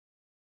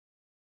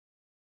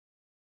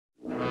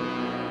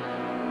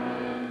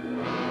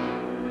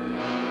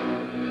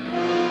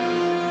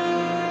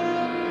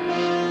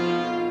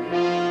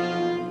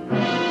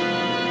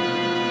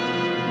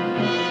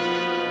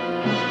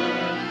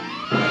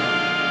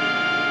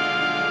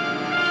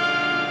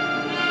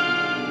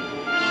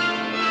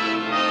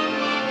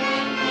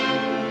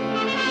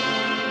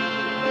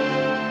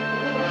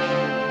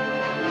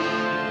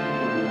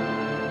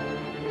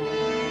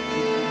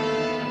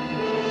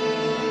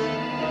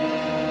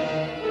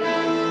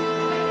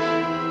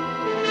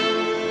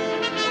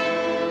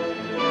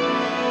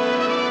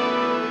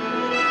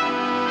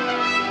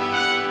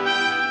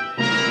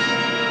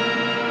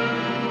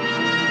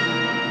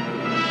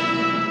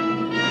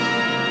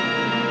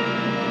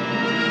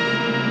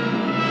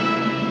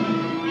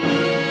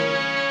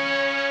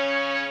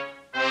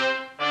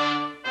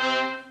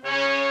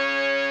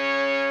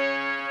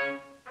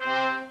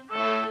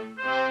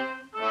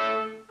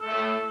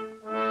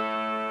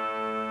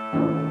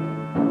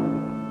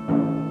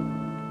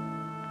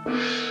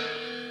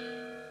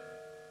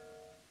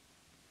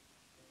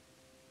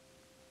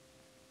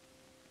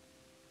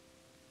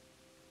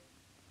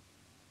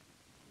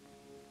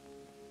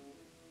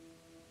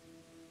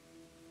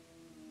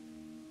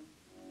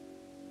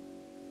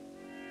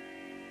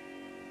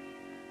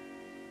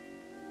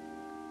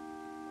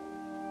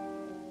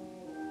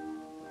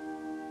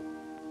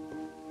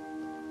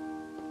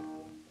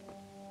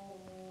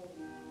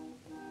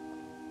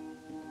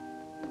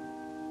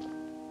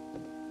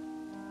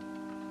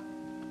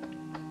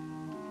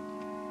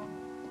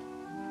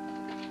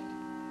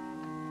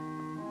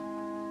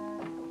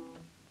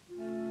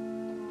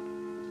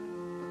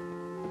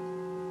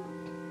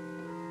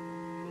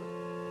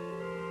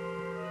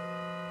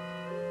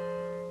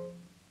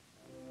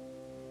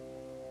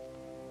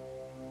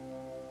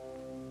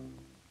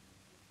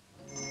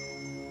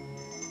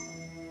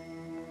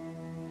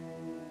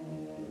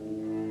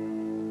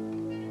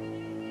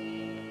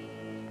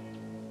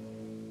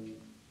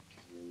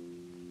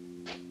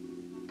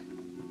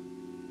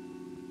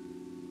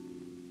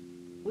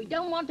We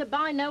don't want to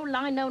buy no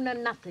lino nor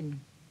nothing.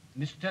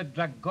 Mr.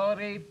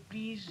 Dragore,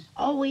 please.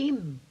 Oh,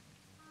 him.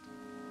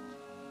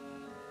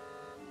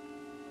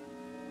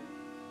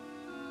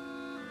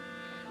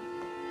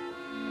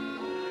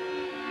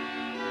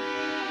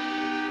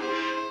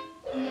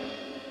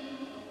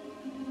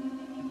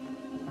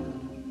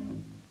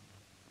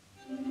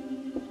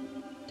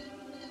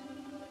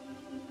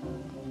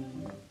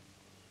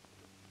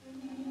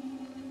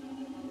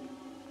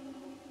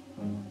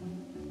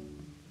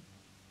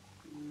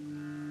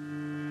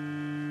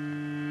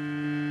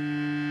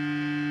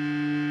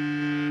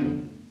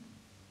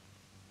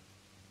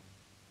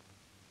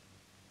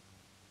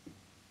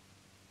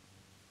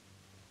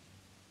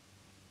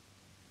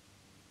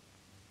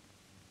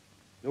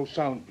 No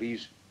sound,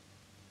 please.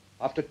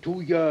 After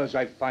 2 years,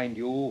 I find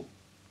you.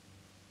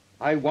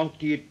 I want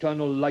the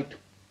eternal light.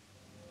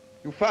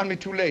 You found me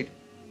too late.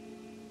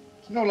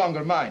 It's no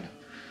longer mine.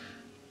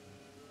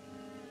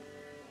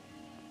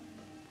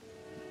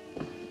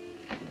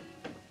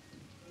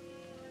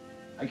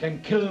 I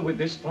can kill with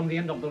this from the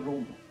end of the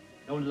room.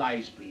 No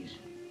lies, please.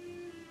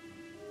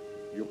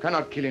 You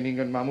cannot kill in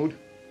England, Mahmoud.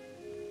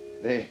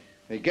 They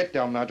get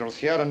their murderers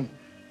here and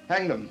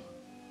hang them.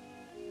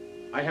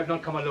 I have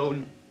not come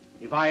alone.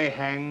 If I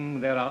hang,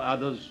 there are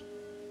others.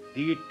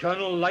 The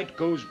eternal light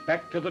goes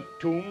back to the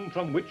tomb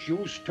from which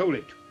you stole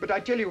it. But I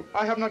tell you,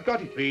 I have not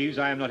got it. Please,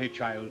 I am not a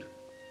child.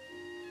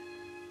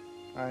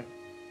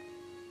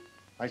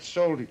 I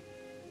sold it.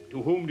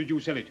 To whom did you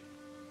sell it?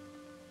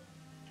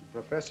 To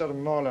Professor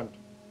Morland.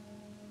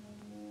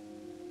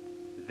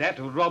 That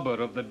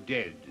robber of the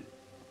dead.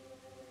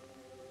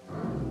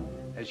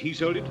 Has he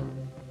sold it?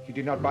 He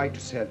did not buy to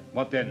sell.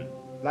 What then?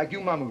 Like you,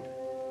 Mahmoud.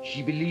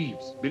 He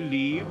believes.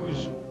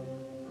 Believes?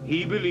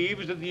 He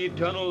believes that the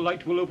eternal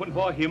light will open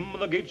for him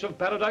the gates of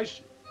paradise?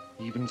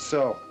 Even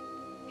so.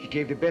 He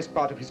gave the best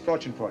part of his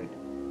fortune for it.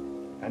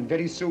 And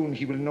very soon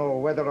he will know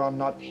whether or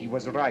not he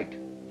was right.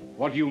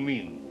 What do you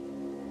mean?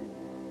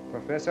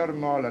 Professor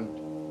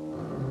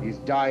Morland is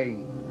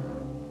dying.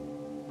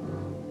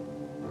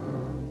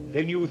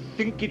 Then you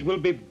think it will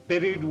be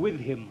buried with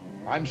him?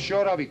 I'm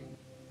sure of it.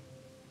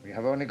 We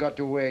have only got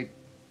to wait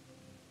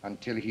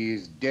until he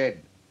is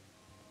dead.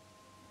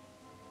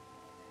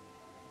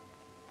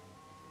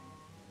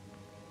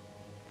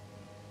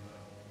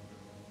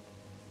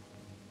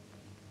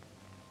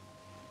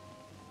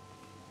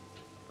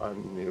 I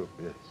knew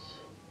this.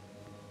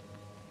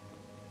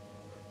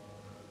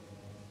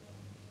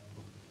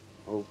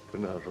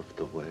 Open out of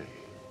the way.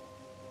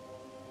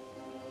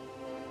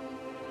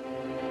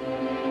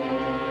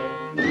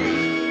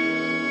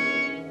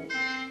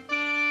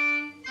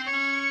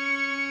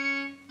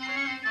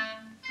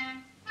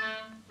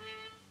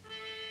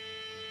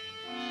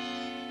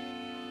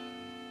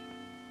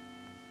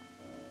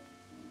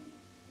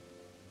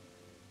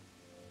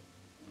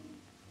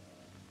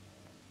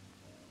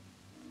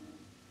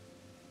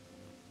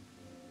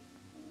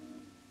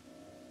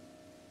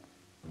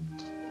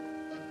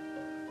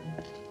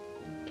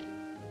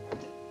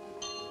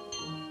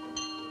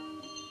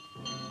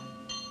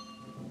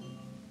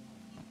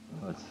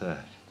 What's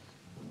that?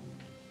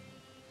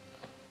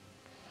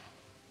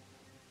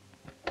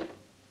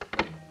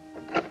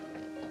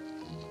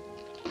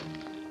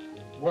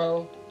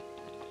 Well,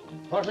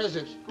 what is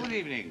it? Good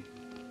evening.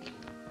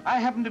 I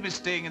happen to be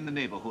staying in the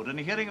neighborhood, and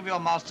hearing of your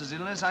master's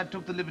illness, I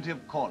took the liberty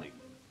of calling.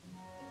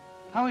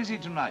 How is he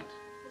tonight?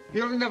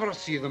 He'll never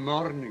see the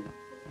morning.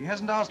 He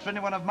hasn't asked for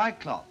anyone of my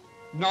cloth.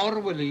 Nor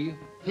will he.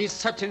 He's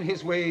set in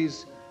his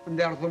ways, and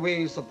they're the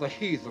ways of the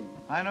heathen.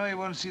 I know he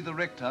won't see the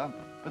rector,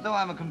 but though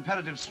I'm a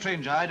comparative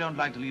stranger, I don't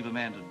like to leave a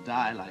man to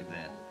die like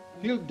that.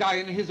 He'll die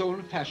in his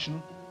own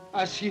fashion,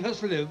 as he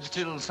has lived.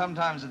 Still,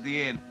 sometimes at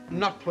the end.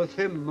 Not with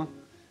him.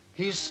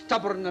 He's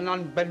stubborn and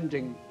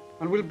unbending,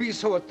 and will be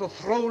so at the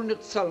throne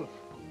itself.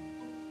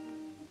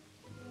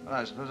 Well,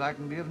 I suppose I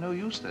can be of no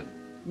use then.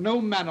 No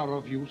manner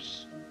of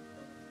use.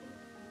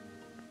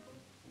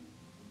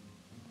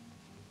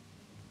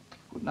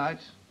 Good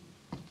night.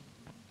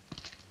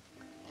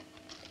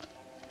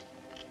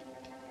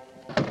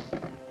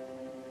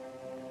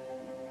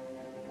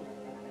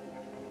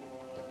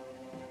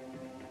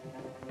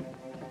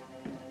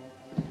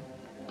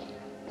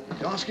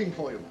 He's asking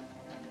for you.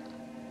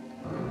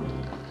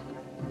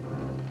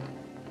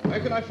 Where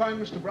can I find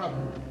Mr.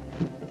 Brown?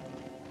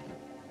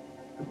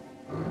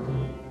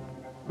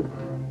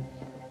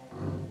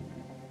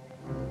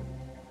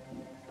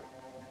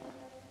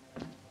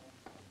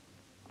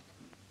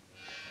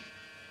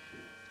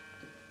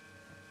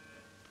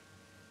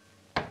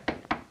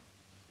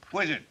 Who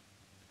is it?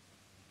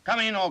 Come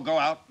in or go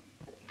out.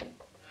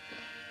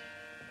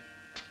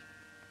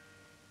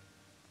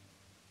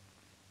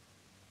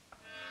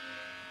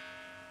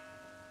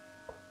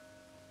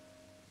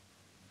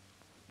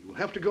 You'll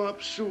have to go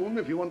up soon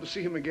if you want to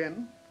see him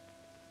again.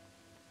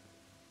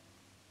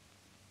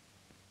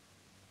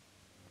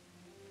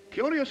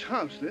 Curious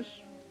house, this.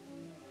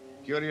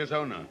 Curious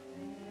owner.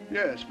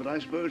 Yes, but I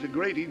suppose a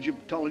great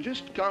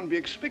Egyptologist can't be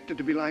expected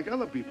to be like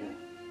other people.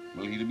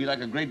 Well, he'll be like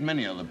a great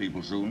many other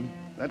people soon.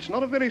 That's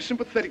not a very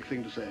sympathetic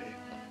thing to say.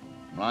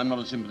 Well, I'm not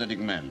a sympathetic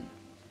man.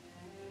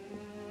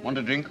 Want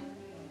a drink?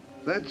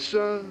 That's,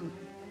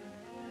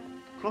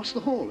 across the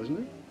hall, isn't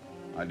it?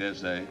 I dare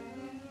say.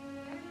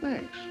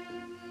 Thanks.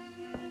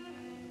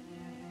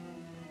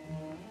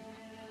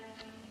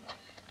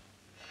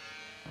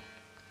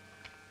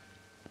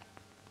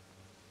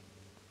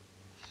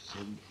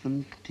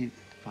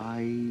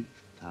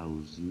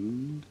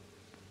 $75,000.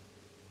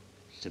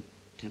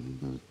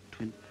 September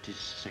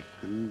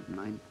 22nd,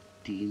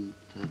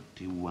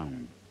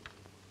 1931.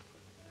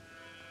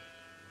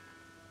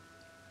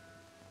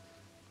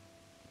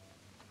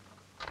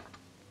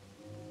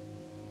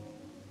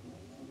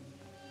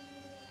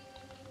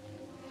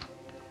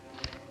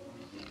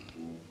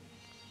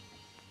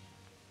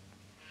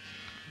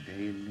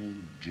 Daily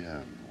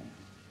Journal.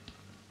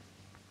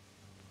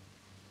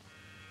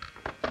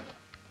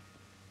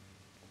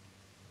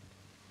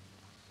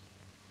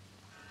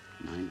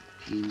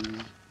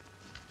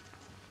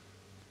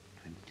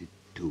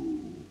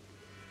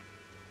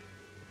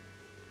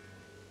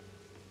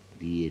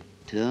 The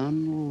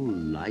eternal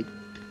light,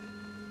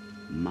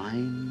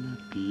 mine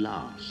at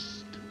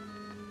last.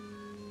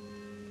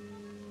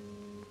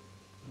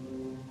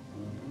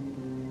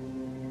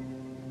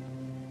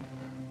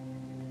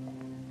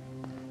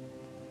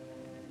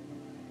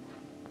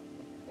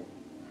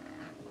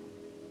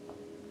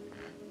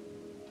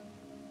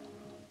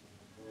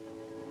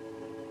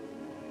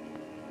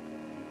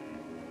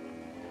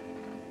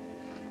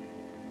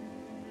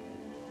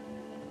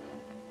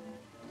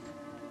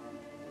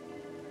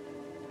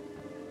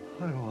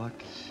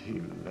 What's he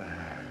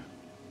learned?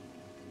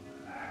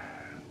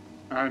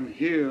 I'm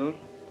here.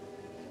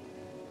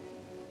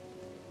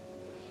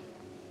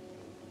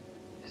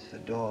 Is the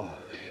door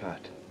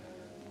shut?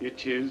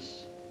 It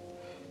is.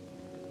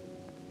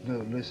 No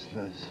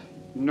listeners.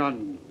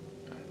 None.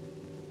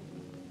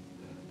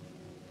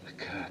 The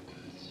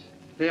curtains.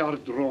 They are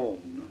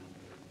drawn.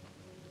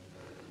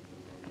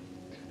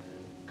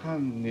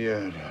 Come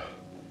nearer.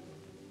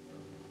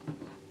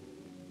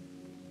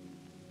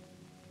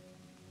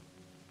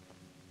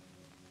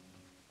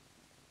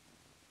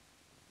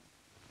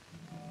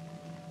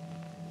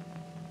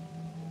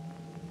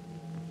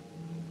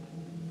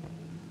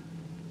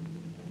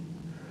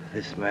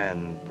 This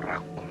man,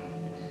 Brown.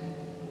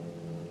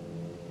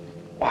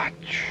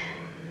 Watch.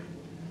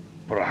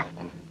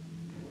 Brown.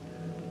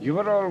 You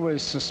were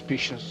always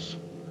suspicious.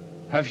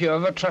 Have you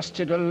ever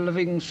trusted a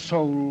living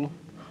soul?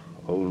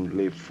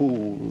 Only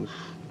fools.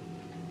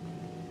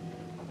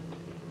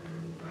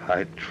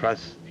 I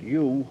trust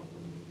you.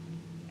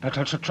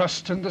 Better to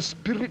trust in the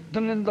spirit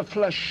than in the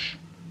flesh.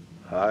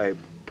 I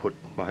put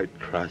my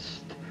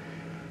trust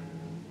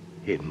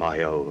in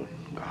my own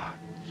gods.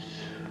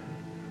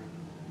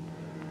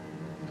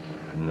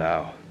 And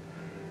now,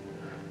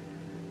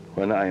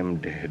 when I am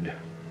dead,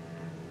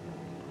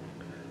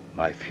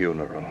 my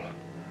funeral,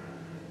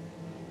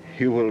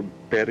 you will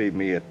bury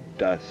me at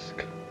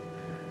dusk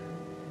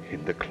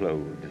in the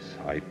clothes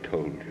I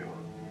told you.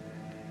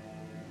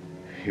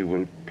 You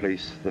will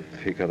place the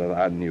figure of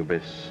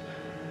Anubis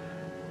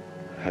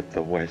at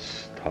the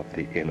west of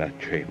the inner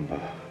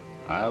chamber.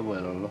 I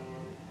will.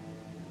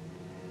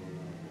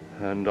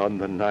 And on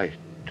the night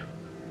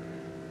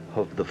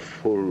of the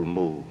full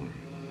moon,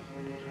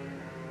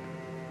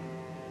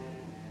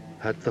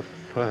 at the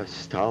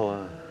first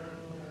hour,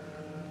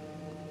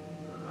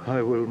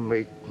 I will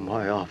make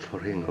my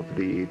offering of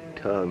the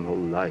eternal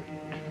light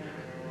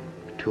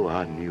to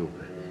Anubis,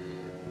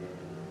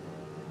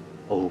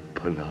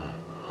 opener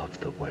of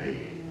the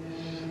ways.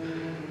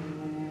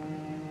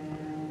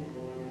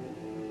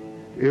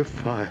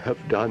 If I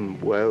have done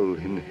well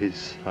in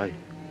his sight,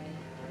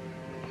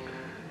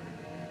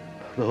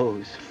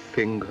 those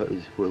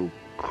fingers will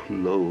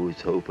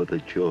close over the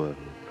jewel,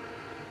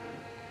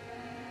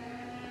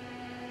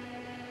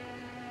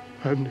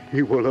 and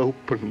he will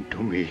open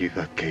to me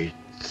the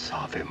gates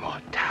of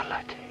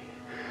immortality.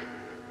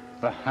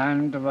 The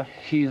hand of a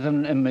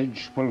heathen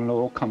image will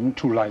now come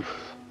to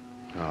life.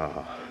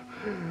 Ah,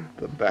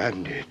 the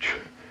bandage.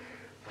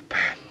 The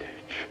bandage.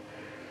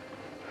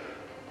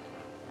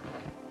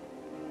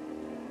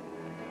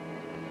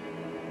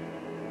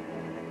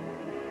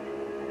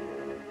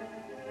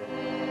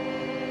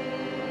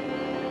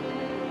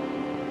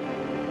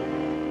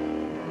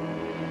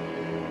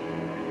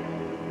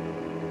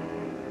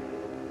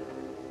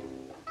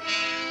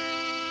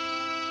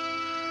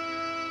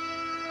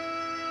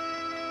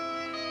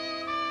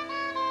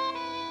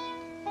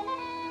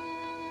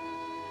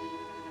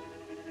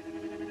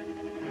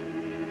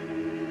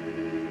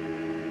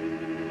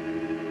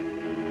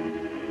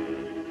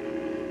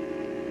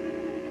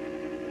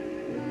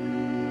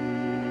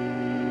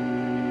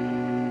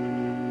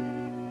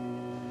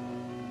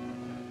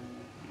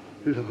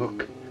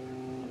 Look.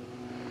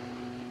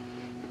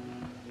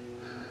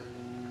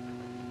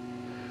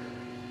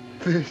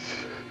 This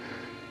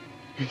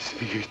is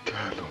the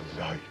eternal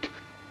light.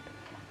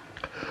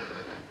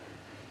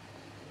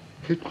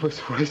 It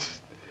must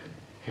rest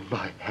in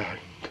my hand.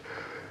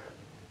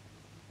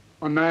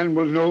 A man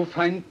will no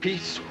find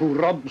peace who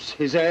robs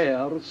his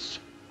heirs.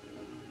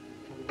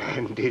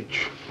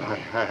 Bandage my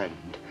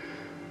hand.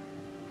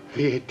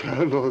 The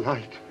eternal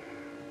light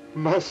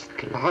must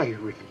lie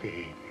with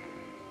me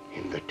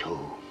in the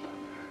tomb.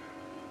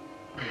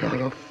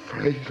 You're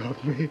afraid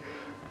of me?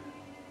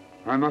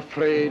 I'm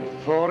afraid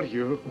for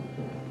you.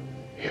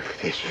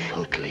 If this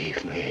should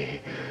leave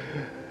me,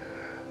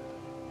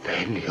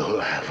 then you'll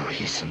have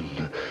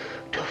reason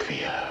to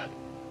fear.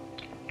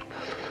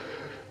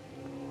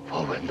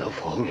 For when the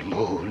full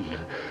moon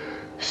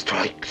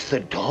strikes the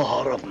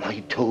door of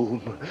my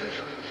tomb,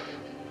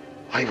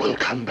 I will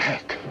come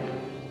back.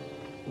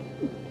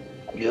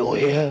 You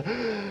hear?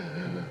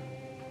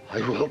 I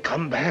will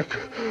come back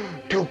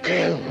to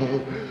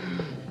kill.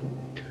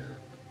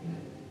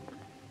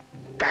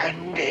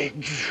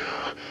 Bandage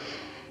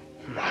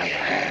my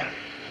hand.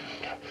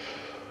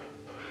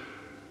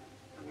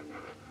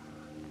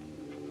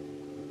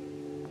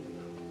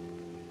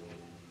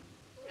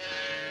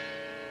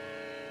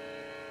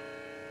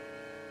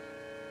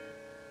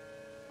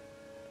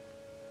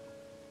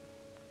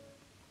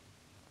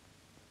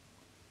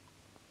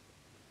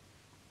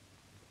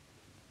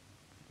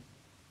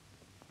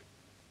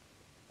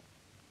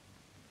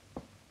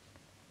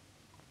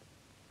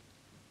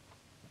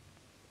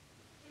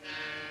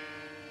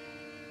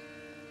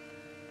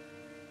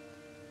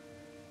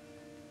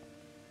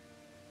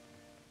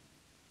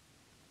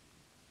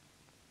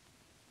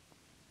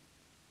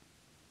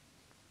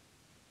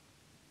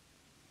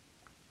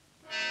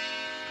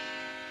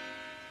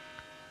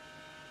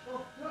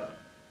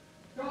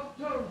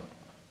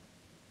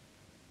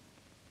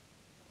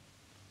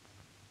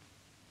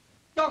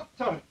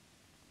 Doctor!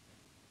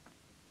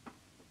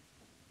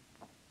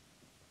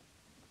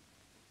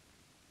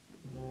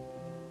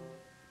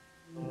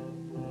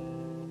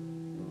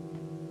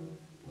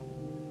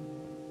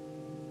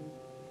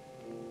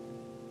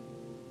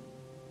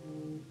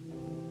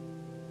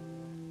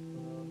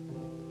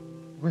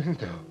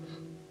 Windows.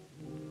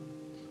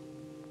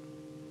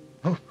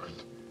 Open.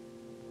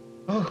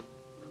 Oh.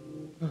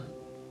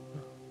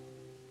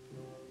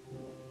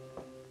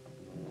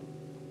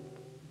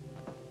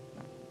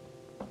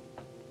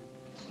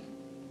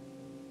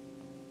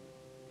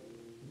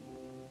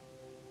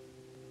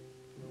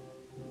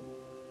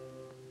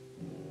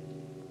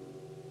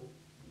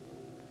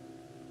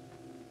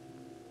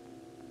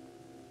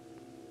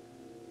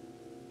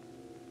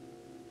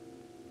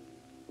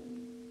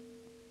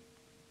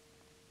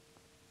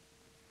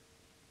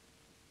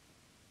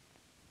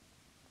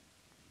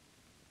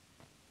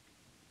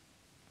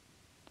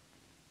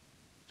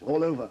 It's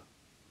all over.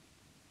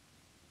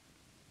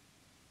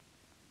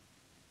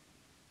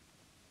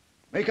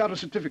 Make out a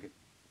certificate.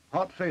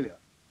 Heart failure.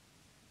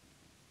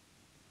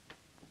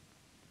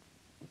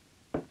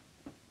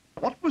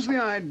 What was the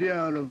idea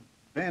of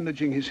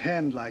bandaging his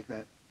hand like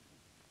that?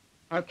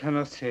 I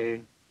cannot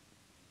say.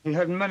 He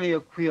had many a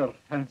queer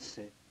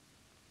fancy.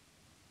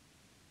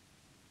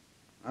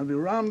 I'll be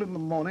round in the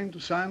morning to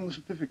sign the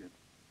certificate.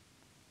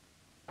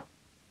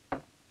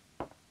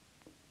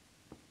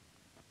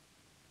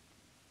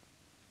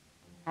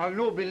 I'll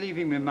no be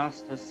leaving my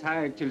master's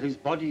side till his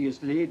body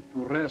is laid to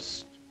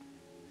rest.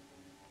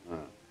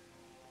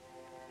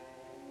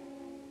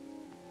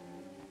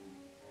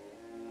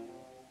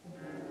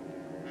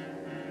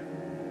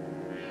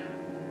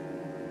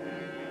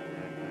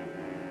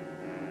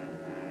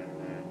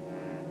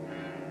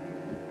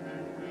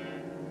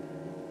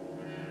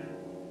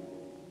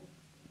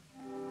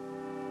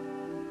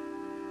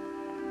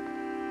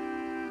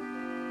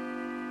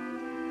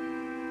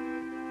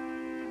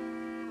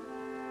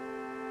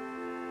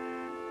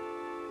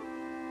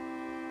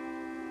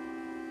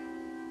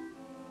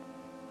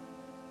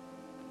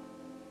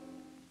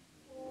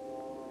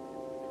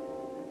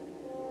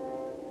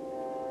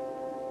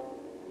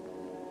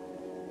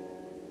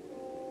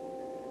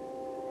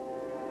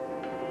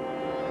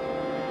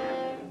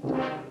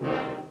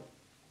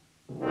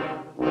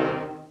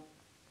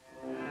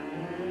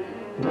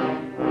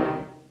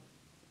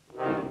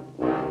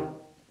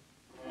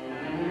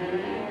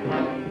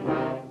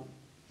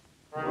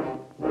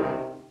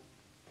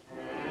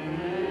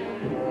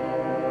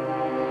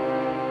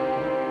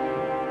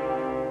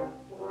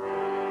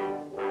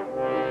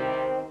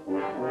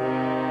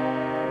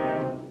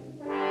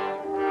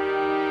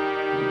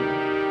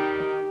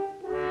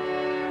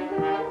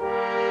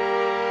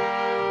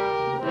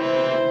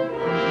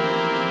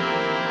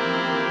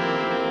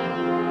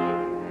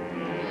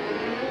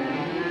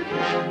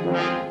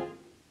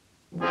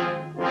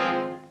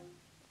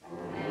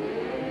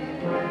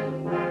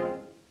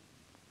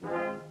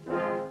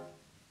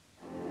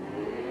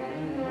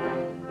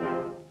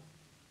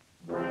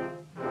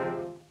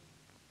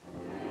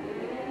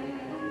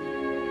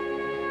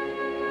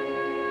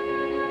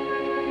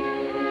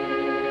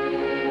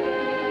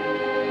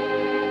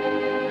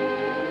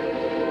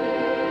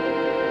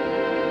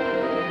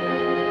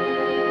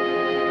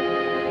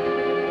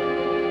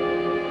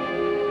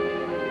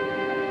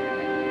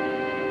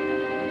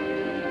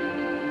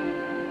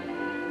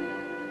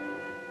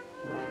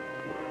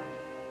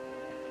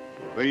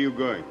 Where are you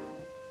going?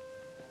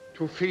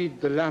 To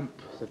feed the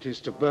lamp that is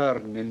to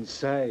burn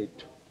inside.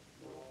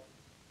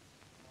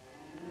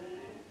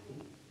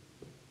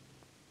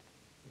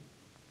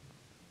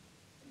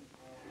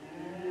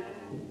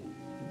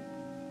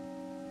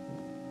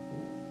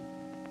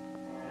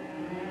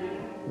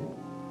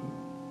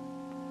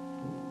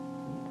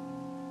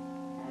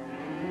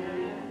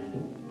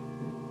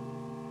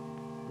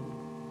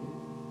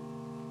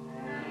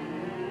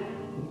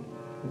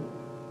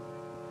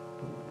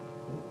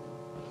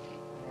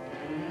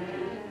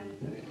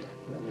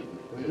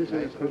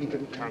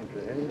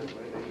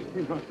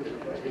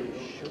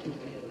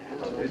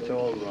 It's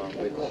all wrong.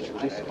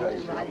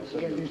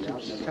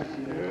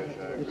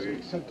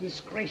 It's a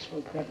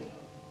disgraceful devil.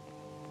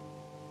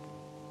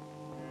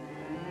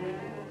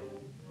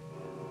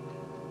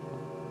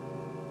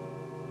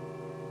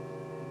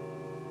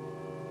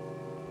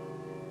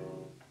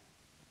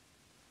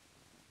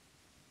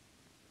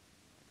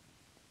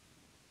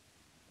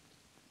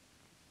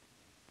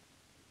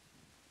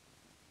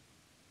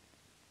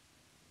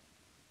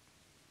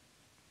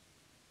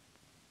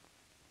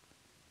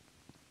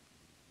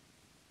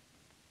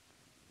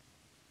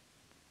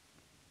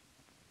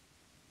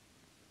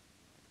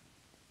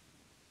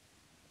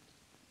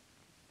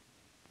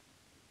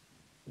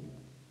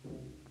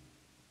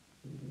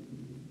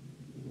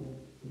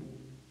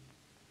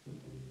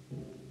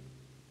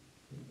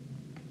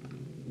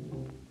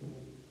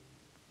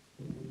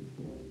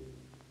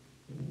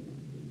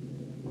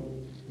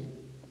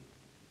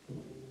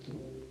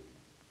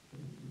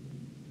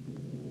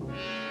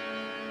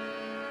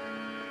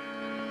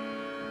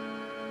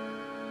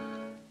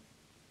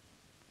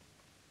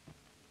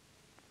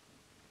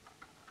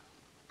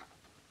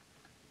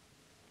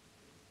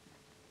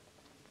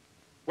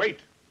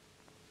 Wait!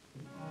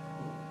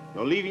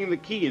 You're leaving the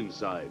key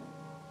inside.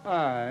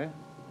 Aye,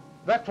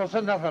 that was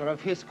another of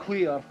his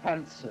queer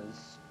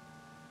fancies.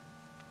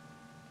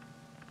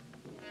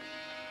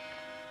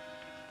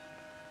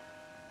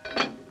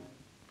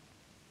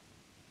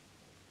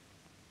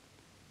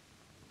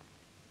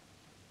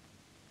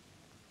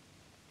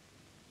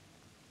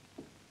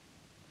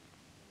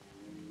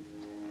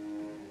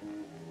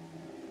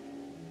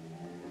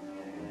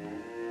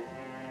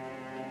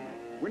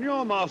 When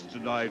your master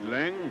died,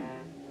 Lang,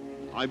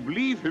 I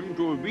believe him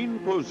to have been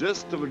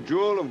possessed of a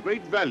jewel of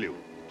great value.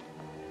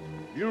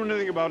 Do you know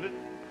anything about it?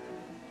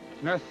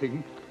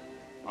 Nothing.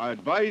 I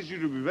advise you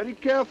to be very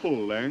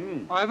careful,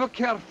 Lang. I have a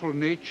careful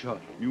nature.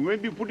 You may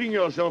be putting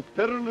yourself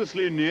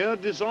perilously near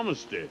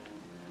dishonesty.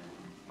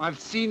 I've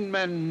seen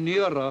men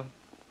nearer.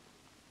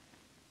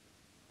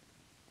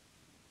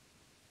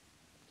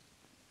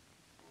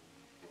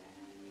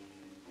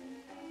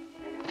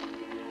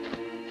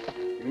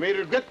 You may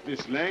regret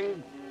this,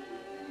 Lang.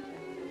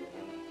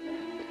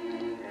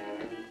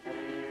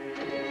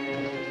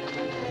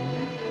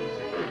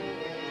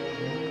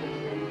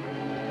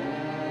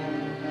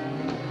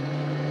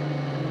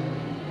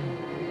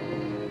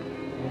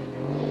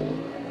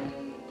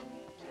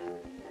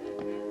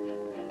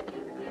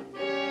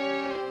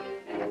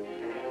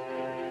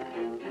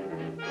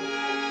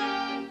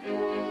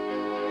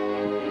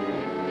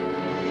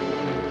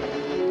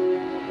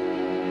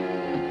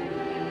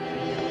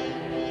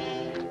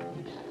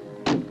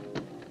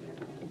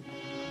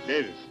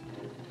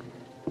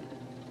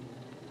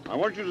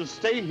 want you to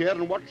stay here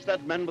and watch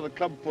that man with a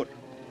club foot.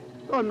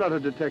 I'm not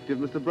a detective,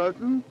 Mr.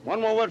 Broughton. One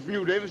more word from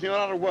you, Davis, and you're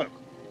out of work.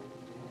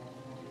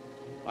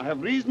 I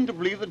have reason to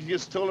believe that he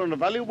has stolen a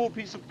valuable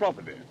piece of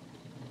property.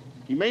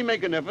 He may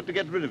make an effort to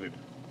get rid of it.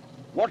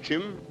 Watch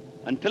him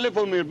and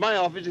telephone me at my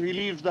office if he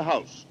leaves the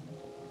house.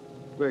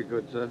 Very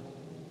good, sir.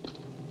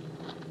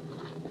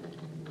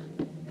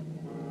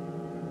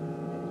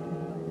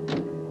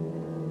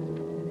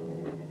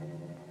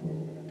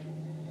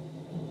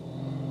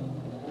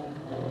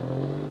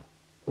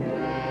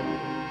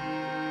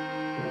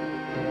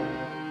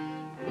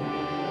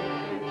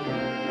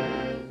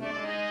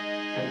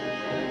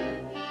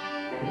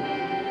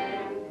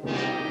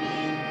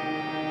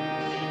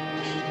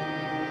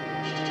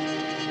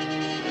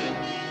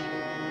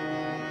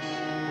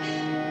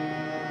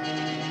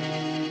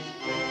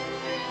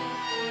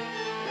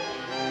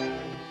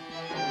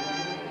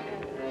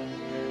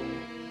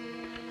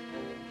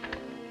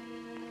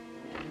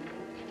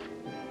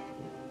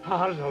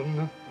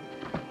 Pardon.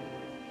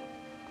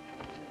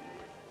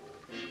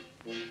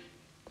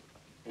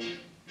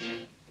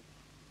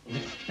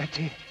 Miss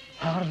Betty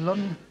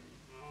Harlan,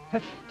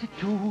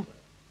 52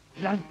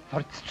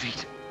 Lanford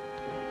Street.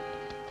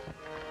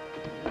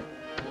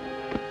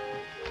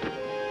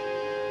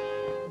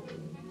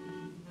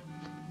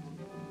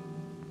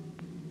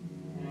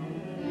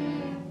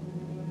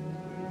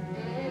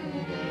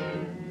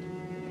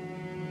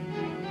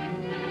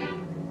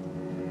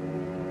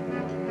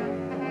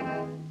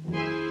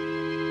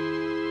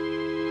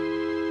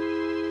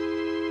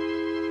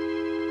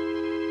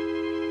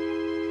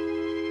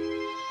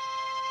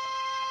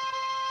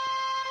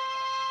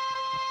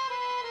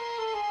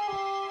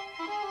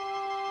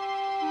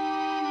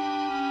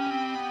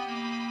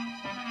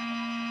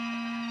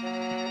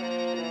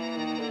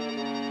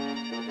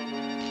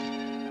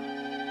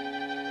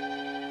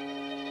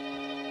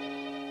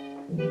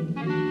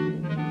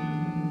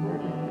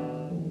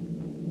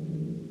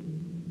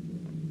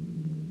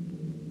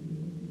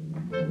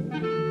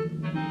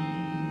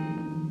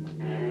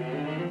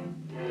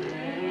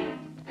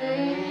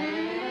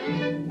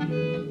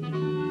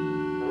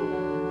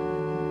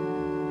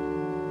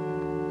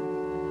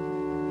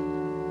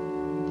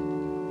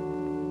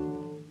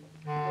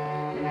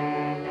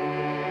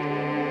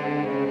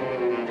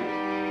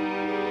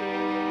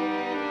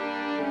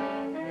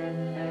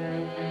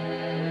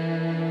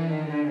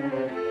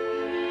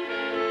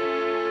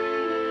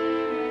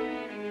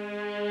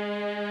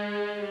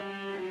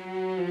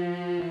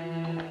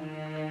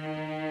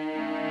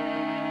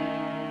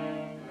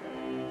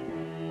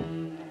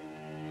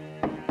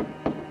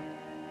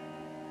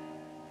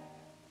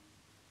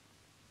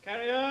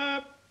 Carry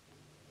up!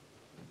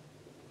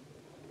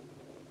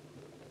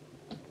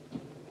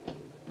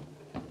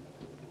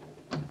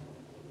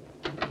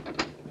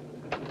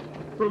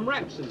 From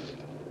Rapson's.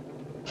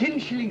 10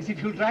 shillings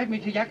if you'll drive me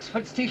to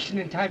Yaxford Station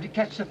in time to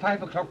catch the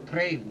 5 o'clock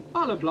train.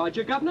 I'll oblige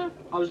you, Governor.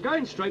 I was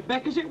going straight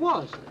back as it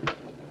was.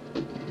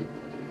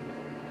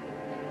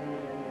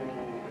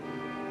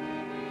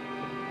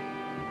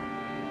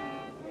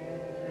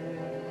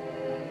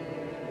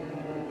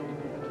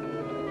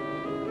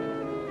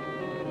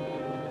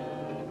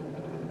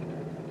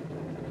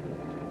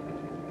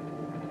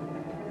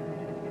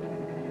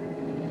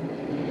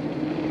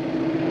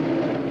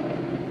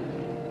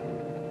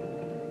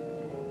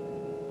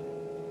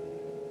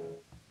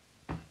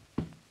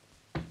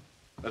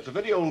 That's a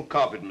very old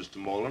carpet, Mr.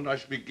 Morland. I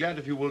should be glad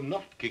if you will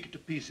not kick it to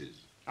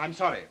pieces. I'm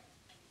sorry.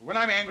 When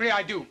I'm angry,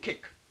 I do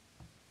kick.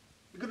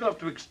 Be good enough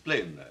to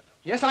explain that.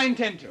 Yes, I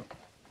intend to.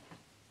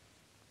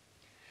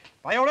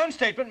 By your own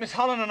statement, Miss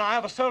Holland and I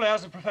are the sole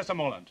heirs of Professor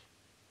Morland.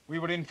 We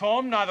were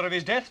informed neither of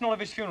his death nor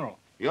of his funeral.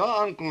 Your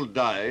uncle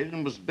died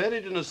and was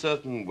buried in a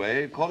certain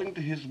way according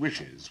to his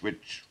wishes,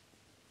 which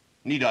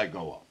need I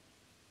go on?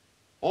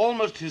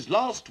 Almost his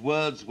last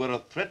words were a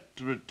threat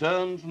to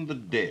return from the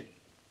dead.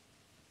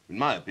 In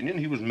my opinion,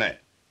 he was mad.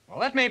 Well,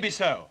 that may be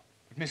so.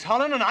 But Miss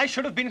Holland and I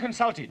should have been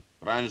consulted.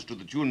 But I understood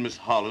that you and Miss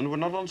Holland were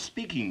not on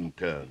speaking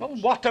terms. Well,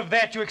 what of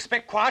that? You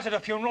expect quiet at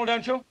a funeral,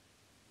 don't you?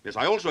 Yes,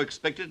 I also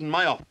expect it in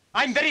my office.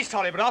 I'm very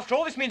sorry, but after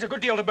all, this means a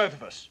good deal to both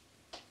of us.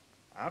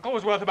 My uncle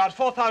was worth about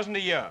 $4,000 a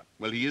year.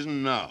 Well, he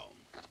isn't now.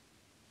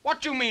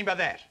 What do you mean by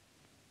that?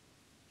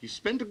 He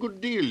spent a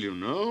good deal, you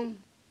know.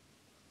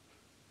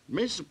 It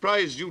may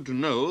surprise you to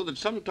know that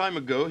some time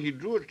ago he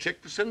drew a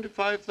cheque for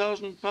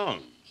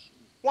 £75,000.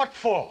 What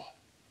for?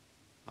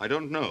 I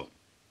don't know.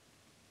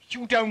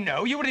 You don't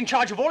know? You were in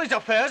charge of all his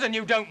affairs and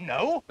you don't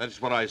know?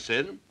 That's what I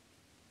said.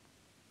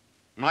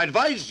 And I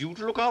advise you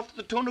to look after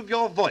the tone of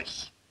your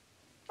voice.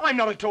 I'm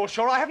not at all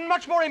sure. I have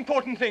much more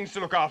important things to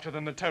look after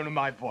than the tone of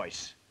my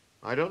voice.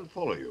 I don't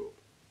follow you.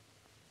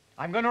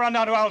 I'm going to run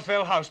down to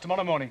Owlsvale House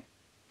tomorrow morning.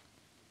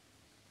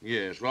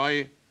 Yes,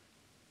 well,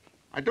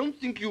 I don't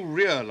think you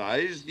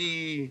realize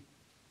the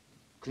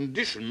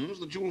conditions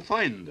that you'll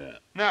find there.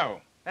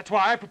 No. That's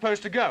why I propose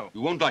to go. You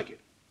won't like it.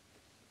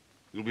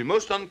 You'll be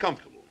most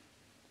uncomfortable.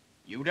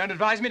 You don't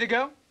advise me to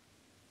go?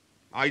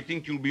 I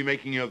think you'll be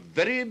making a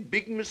very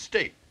big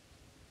mistake.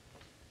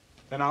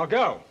 Then I'll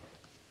go.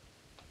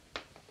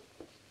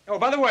 Oh,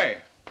 by the way,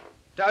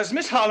 does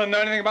Miss Harlan know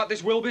anything about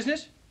this will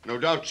business? No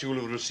doubt she will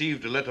have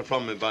received a letter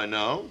from me by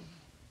now.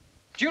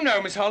 Do you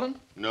know Miss Harlan?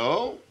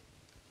 No.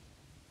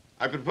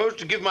 I propose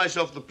to give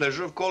myself the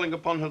pleasure of calling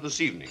upon her this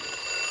evening.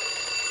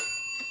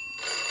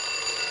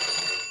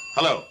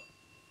 Hello.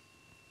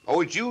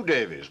 Oh, it's you,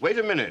 Davies. Wait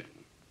a minute.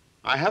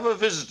 I have a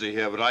visitor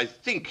here, but I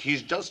think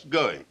he's just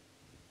going.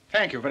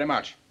 Thank you very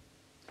much.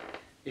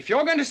 If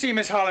you're going to see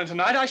Miss Harlan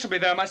tonight, I shall be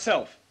there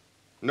myself.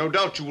 No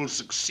doubt you will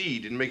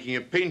succeed in making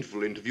a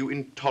painful interview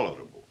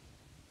intolerable.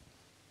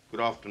 Good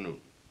afternoon.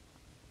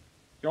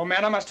 Your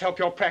manner must help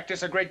your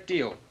practice a great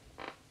deal.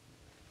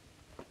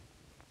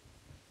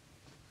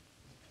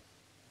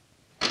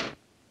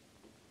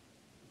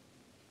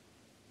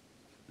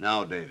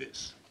 Now,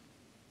 Davies.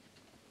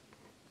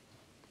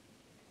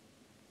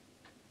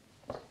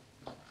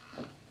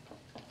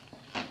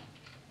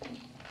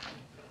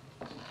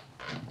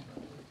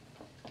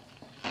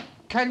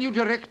 Can you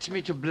direct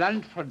me to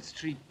Blandford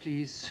Street,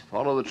 please?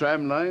 Follow the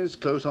tram lines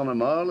close on a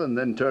mile and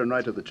then turn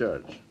right at the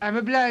church. I'm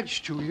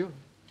obliged to you.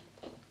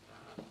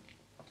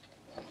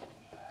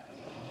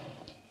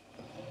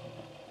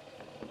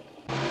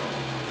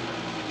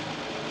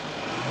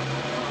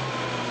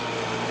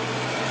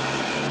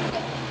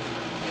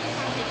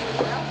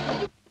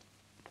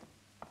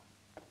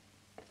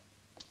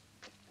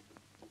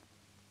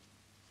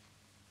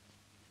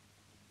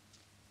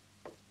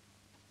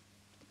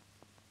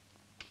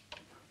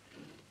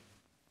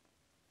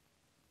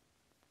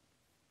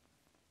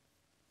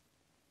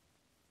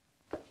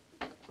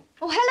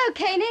 Oh, hello,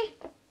 Caney.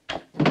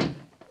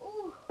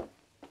 Ooh.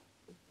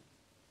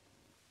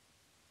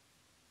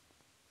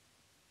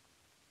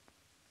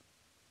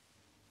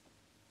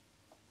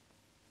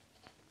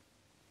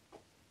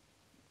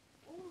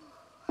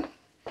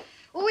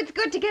 Oh, it's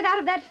good to get out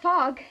of that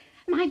fog.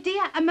 My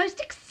dear, a most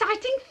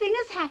exciting thing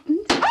has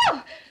happened.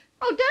 Oh!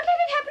 Oh, don't let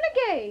it happen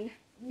again.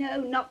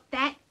 No, not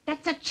that.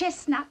 That's a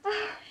chestnut.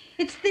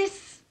 It's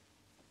this.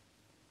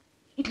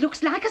 It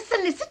looks like a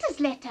solicitor's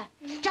letter.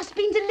 Just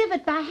been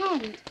delivered by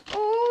hand.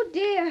 Oh,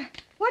 dear.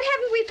 What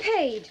haven't we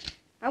paid?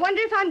 I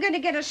wonder if I'm going to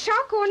get a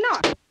shock or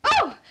not.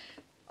 Oh!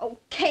 Oh,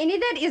 Caney,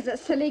 that is a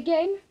silly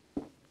game.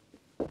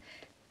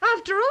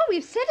 After all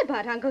we've said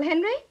about Uncle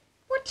Henry,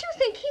 what do you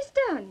think he's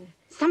done?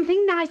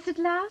 Something nice at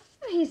last?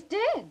 He's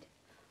dead.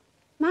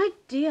 My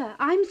dear,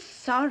 I'm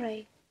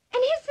sorry.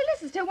 And his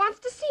solicitor wants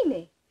to see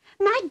me.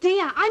 My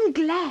dear, I'm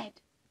glad.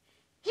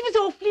 He was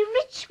awfully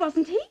rich,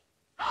 wasn't he?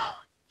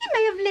 He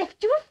may have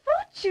left you a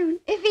fortune.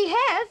 If he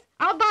has,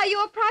 I'll buy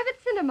you a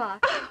private cinema.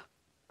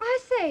 I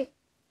say,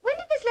 when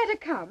did this letter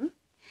come?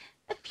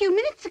 A few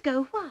minutes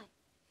ago. Why?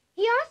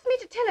 He asked me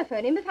to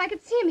telephone him if I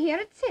could see him here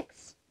at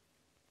 6.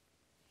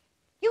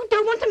 You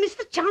don't want to miss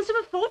the chance of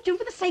a fortune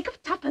for the sake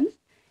of tuppence.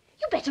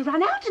 You better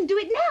run out and do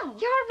it now.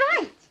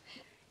 You're right.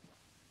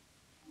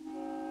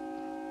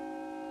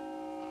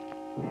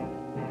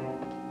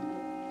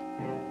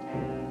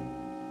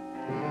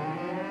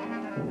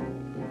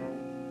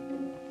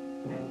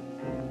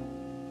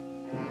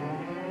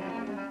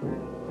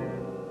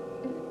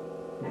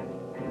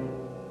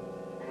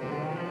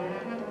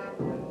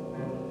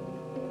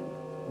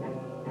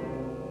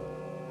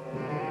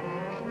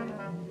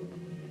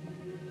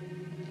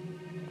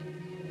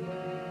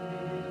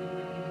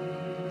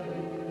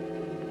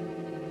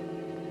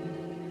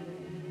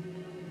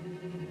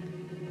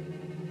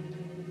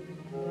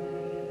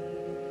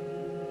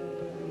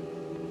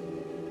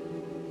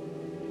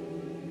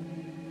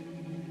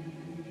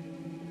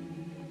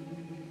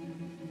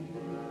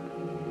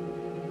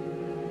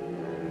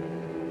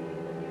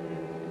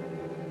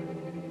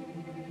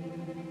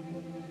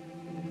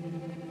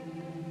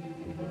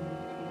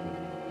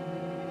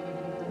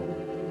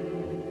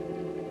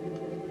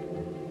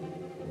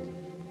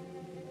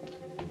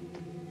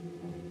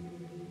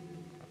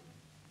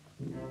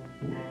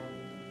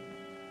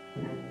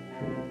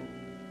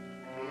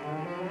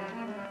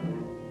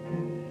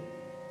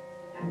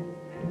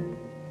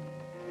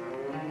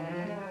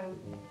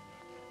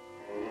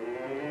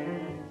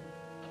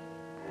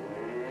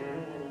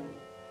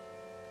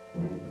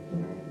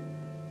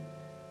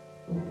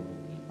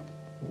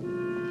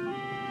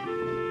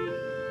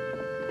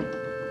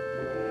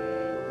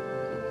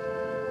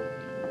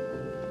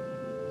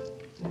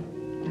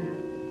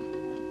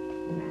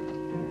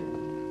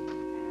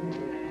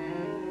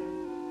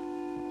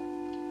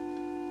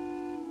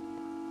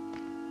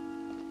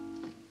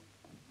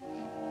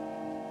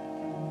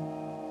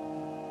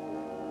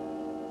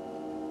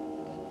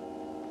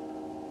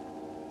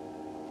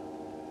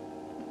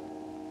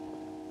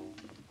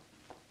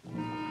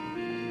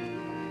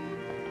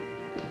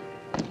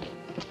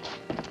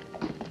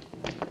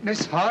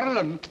 Miss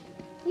Harlan.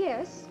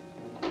 Yes?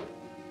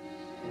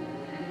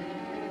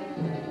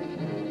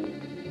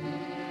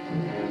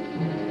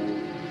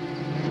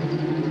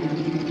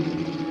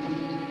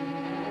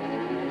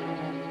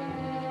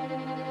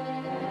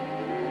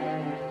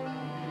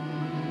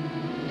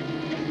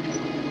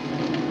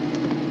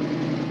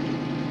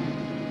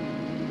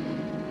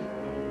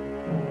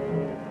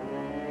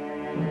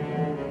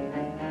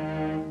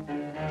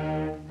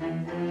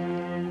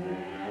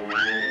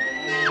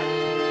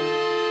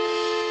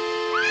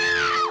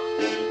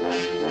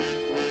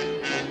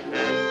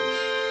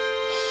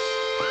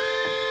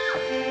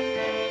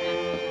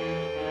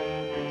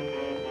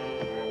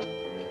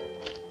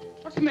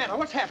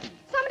 what's happened?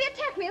 Somebody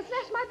attacked me and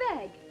snatched my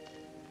bag.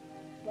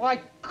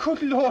 Why,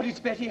 good Lord, it's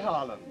Betty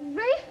Harlan.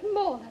 Rafe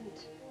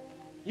Morland.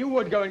 You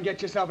would go and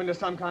get yourself into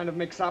some kind of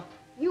mix-up.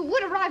 You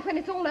would arrive when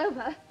it's all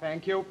over.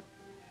 Thank you.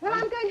 Well,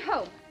 I'm going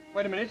home.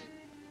 Wait a minute.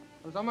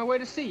 I was on my way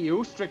to see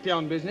you, strictly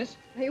on business.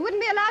 You wouldn't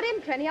be allowed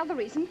in for any other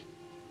reason.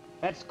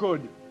 That's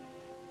good.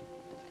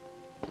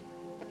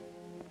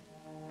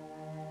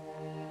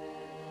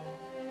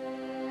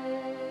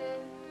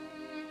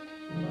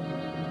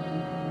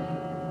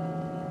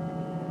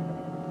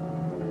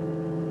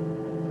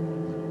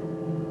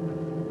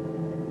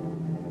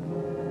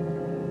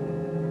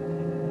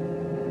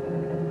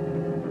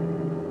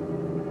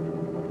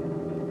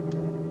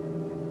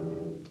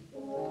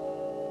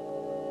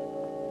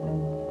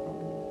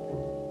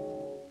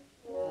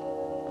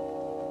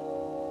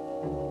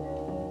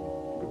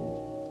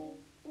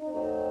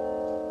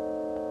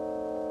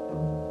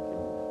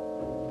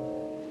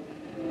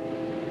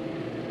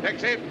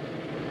 Taxi.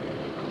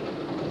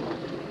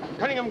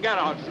 Cunningham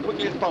Garage, as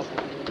quickly as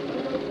possible.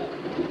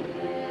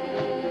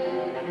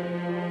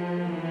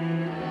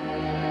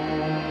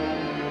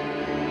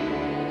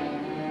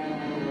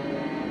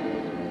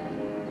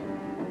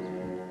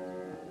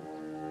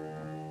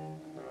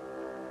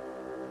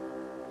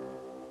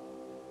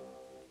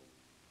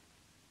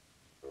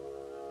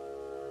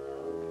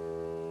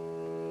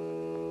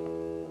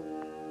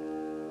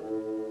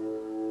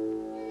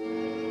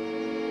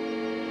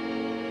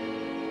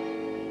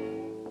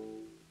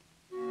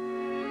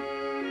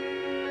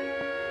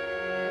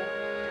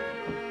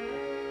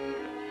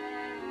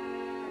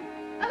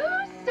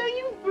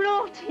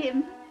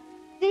 Him.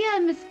 Dear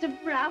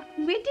Mr.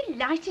 Broughton, we're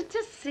delighted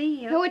to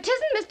see you. No, it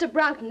isn't Mr.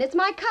 Broughton. It's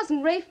my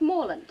cousin, Rafe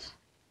Morland.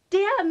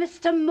 Dear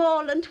Mr.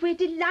 Morland, we're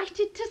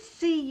delighted to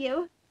see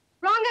you.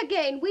 Wrong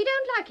again. We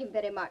don't like him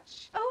very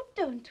much. Oh,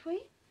 don't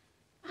we?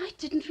 I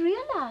didn't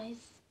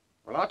realize.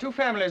 Well, our two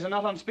families are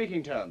not on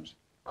speaking terms.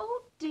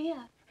 Oh, dear.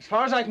 As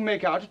far as I can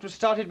make out, it was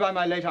started by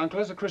my late uncle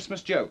as a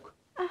Christmas joke.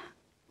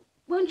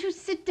 Won't you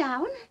sit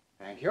down?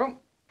 Thank you.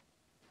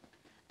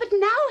 But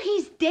now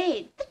he's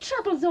dead. The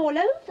trouble's all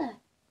over.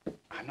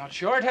 I'm not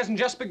sure. It hasn't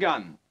just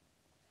begun.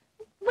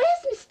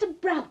 Where's Mr.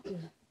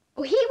 Broughton?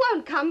 Oh, he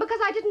won't come because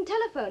I didn't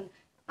telephone.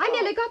 I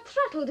nearly got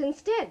throttled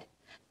instead.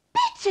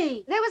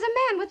 Betty! There was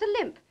a man with a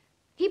limp.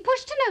 He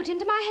pushed a note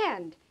into my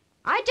hand.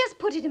 I just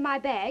put it in my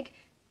bag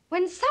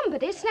when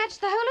somebody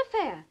snatched the whole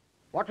affair.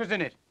 What was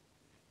in it?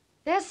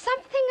 There's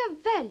something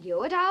of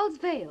value at Owl's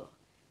Vale.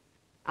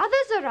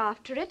 Others are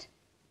after it,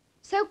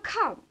 so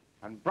come.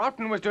 And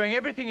Broughton was doing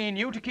everything he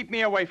knew to keep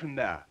me away from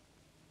there.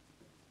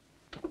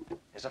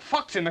 There's a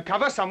fox in the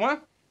cover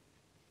somewhere.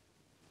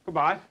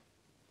 Goodbye.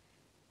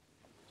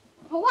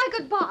 Oh, why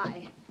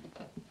goodbye?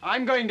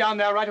 I'm going down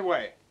there right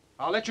away.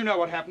 I'll let you know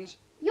what happens.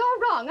 You're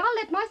wrong. I'll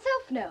let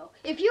myself know.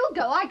 If you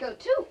go, I go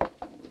too.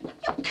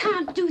 You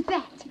can't do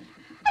that.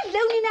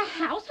 Alone in a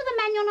house with a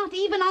man you're not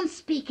even on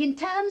speaking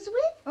terms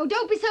with? Oh,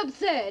 don't be so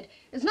absurd.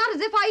 It's not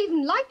as if I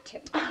even liked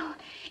him. Oh,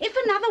 if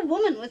another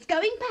woman was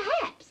going,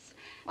 perhaps.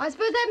 I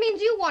suppose that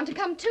means you want to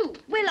come too.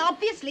 Well,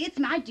 obviously, it's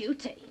my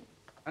duty.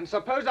 And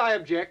suppose I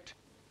object?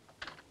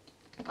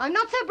 I'm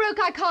not so broke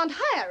I can't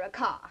hire a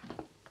car.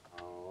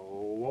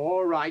 Oh,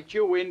 all right,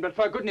 you win, but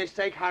for goodness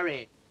sake,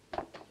 hurry.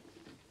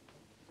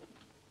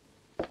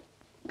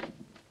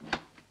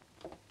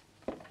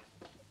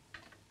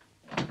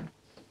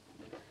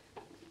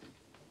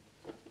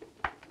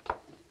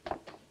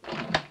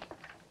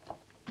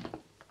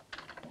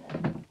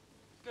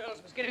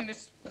 Girls must get in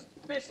this as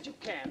best you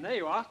can. There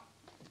you are.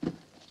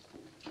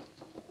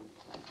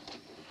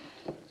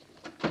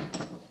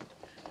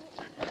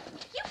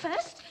 You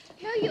first.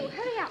 No, you.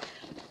 Hurry up.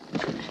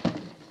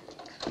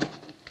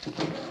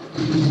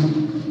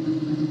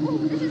 Oh,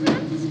 this is an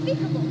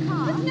unspeakable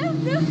car. There's no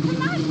room for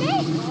my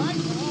leg. All right,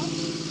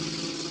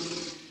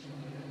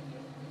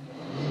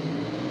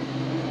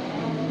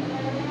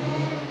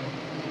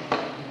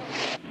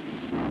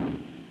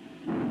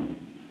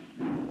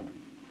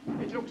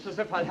 It looks as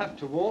if I'll have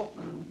to walk.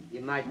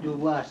 You might do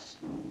worse.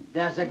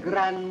 There's a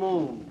grand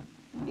moon.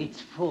 It's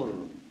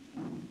full.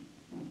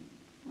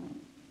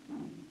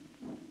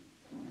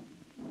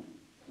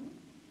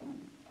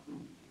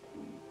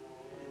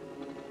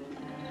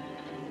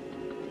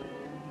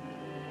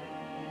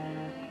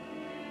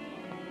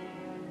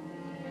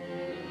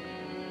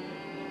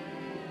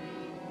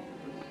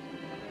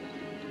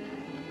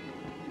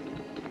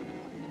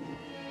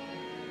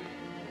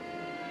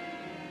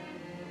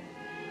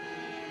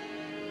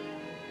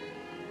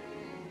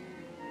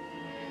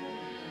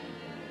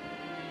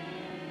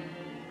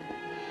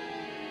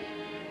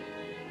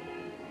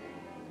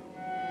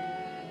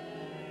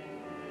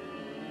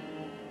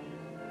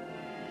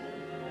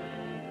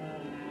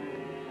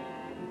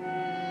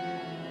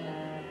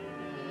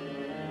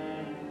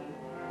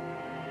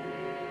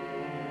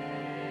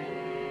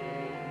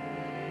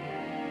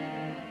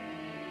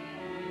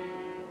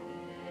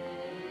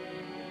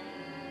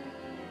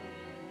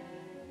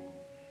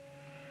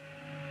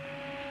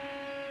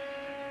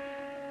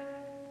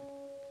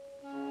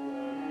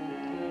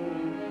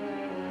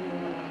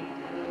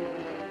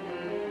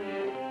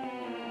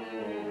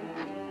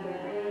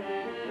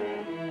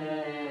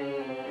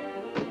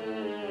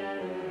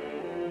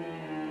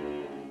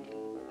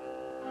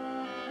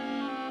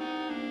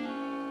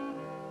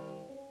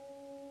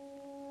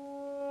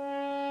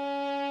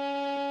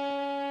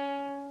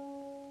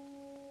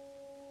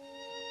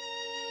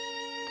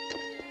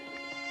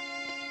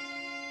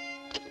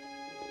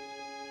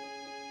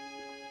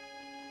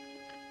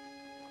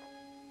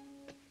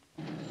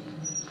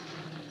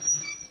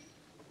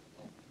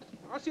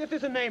 see if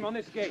there's a name on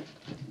this gate.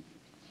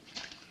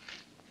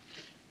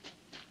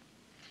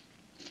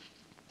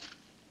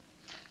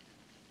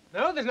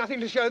 No, there's nothing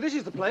to show. This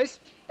is the place.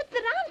 But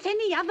there aren't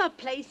any other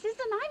places,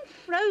 and I'm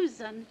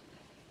frozen.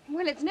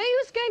 Well, it's no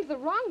use going to the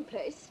wrong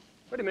place.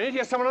 Wait a minute,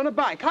 here's someone on a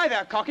bike. Hi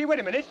there, Cocky. Wait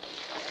a minute.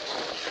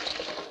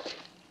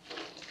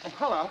 Oh,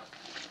 hello.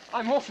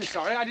 I'm awfully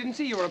sorry. I didn't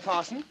see you were a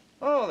parson.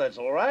 Oh, that's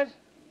all right.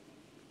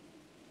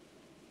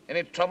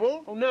 Any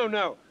trouble? Oh, no,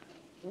 no.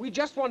 We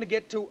just want to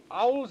get to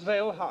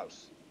Owlsvale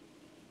House.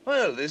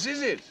 Well, this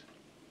is it.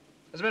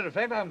 As a matter of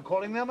fact, I'm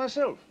calling there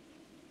myself.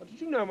 Well, did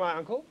you know my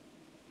uncle,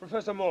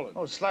 Professor Morland?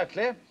 Oh,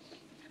 slightly.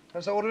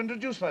 Perhaps I ought to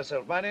introduce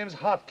myself. My name's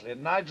Hartley,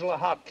 Nigel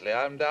Hartley.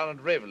 I'm down at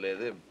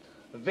Raveley.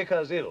 The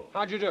vicar's ill.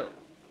 How'd you do?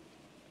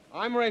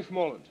 I'm Rafe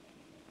Morland.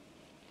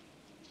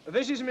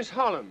 This is Miss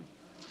Harlem.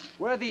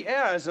 We're the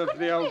heirs of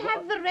the old... Couldn't we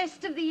have the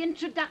rest of the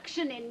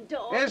introduction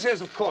indoors? Yes,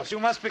 yes, of course. You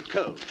must be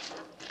cold.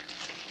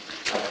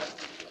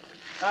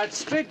 Now, it's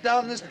straight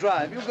down this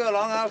drive. You go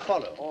along, I'll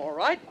follow. All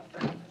right.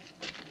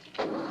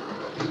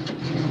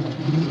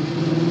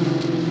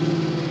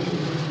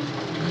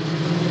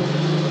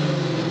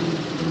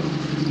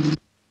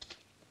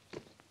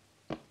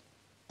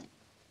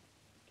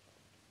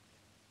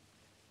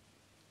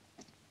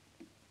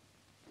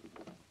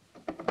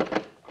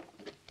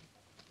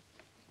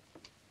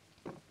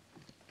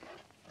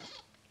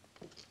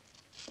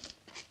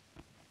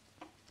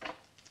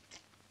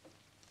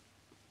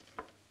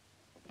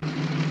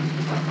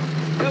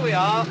 Here we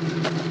are.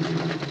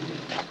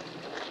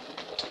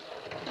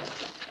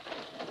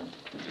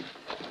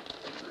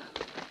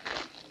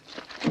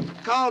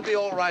 Car will be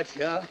all right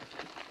here.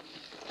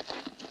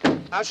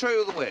 I'll show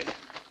you the way.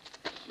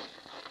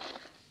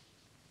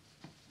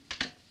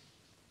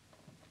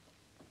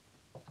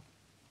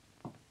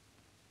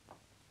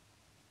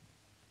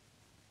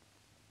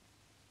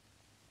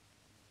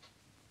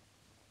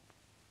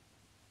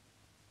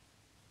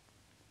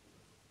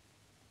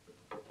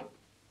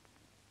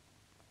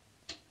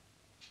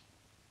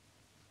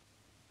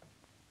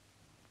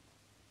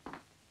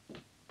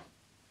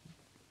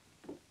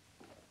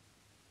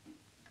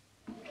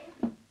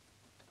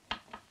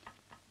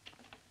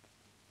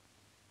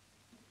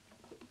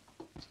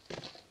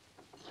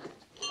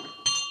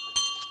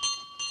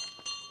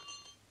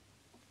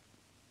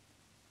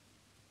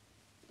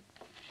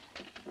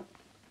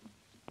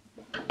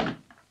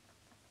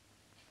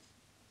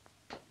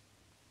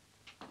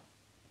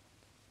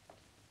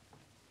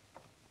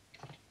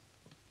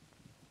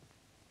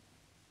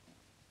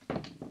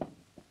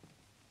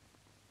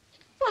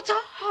 What a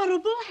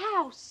horrible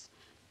house.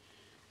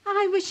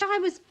 I wish I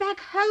was back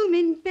home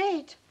in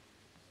bed.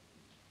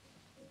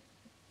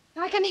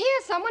 I can hear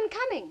someone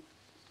coming.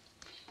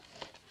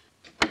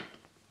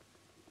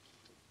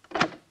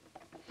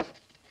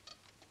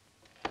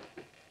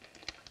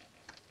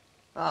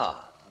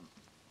 Ah.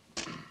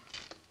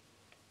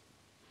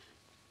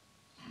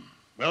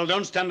 Well,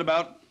 don't stand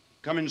about.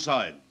 Come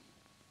inside.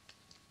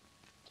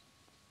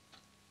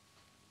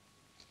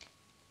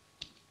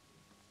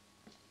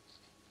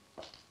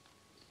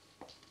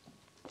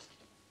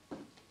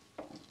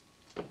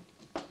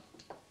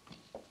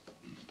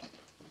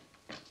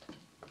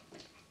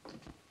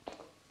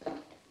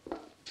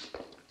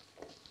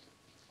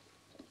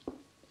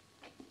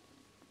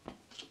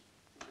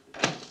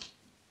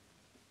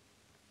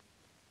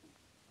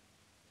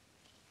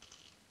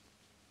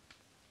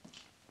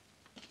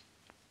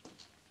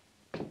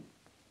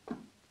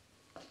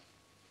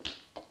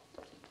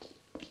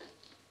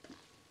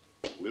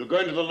 We'll go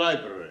into the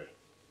library.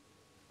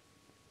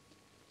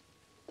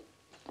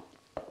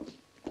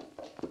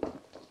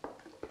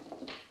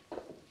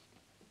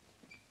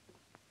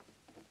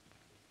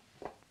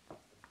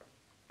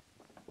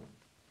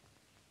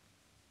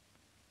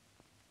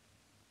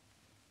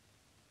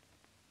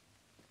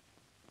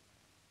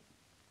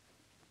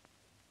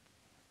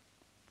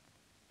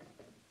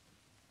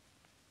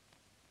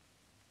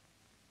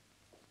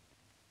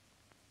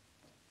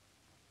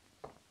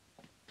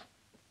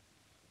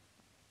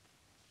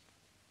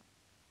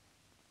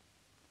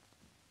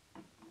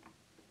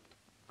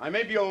 I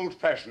may be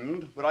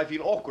old-fashioned, but I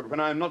feel awkward when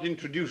I'm not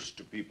introduced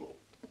to people.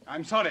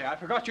 I'm sorry. I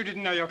forgot you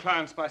didn't know your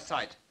clients by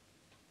sight.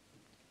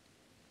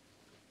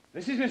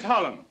 This is Miss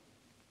Harlem.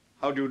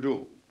 How do you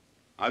do?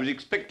 I was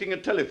expecting a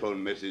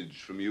telephone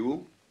message from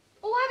you.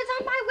 Oh, I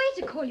was on my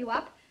way to call you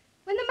up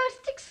when the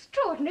most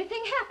extraordinary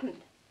thing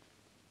happened.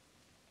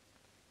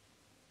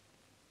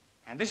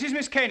 And this is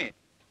Miss Caney.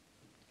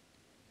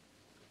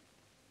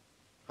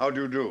 How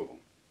do you do?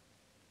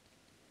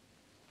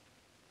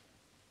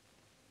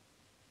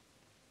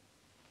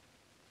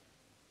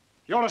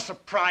 You're a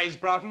surprise,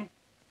 Broughton.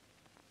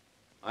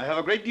 I have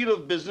a great deal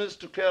of business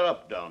to clear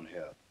up down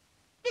here.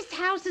 This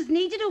house has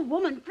needed a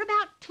woman for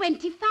about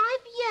 25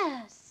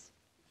 years.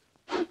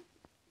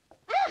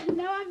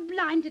 Now I've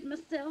blinded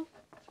myself.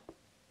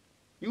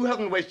 You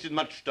haven't wasted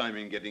much time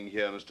in getting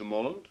here, Mr.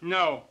 Morland.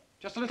 No,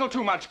 just a little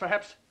too much,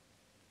 perhaps.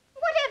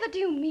 Whatever do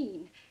you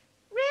mean?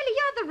 Really,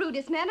 you're the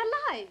rudest man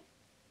alive.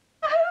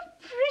 Oh,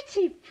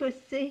 pretty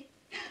pussy.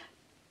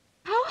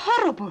 How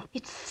horrible.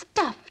 It's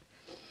stuffed.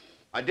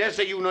 I dare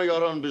say you know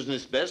your own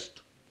business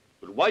best,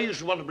 but why you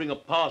should want to bring a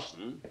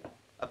parson...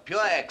 A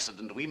pure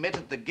accident. We met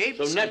at the gates.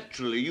 So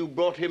naturally you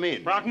brought him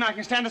in. Broughton, I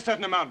can stand a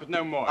certain amount, but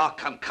no more. Oh,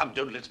 come, come,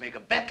 don't let's make a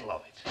battle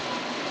of it.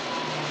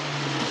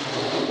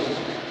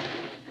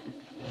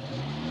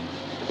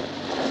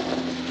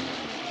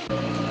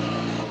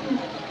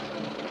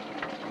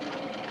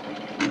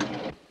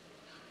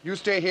 You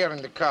stay here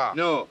in the car.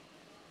 No.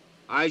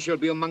 I shall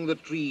be among the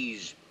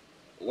trees,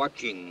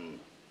 watching.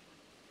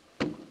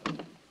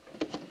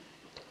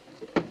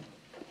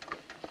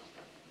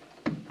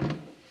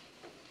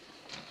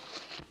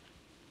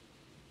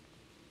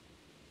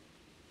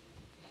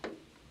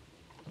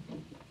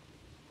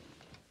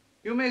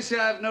 You may say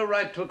I have no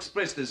right to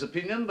express this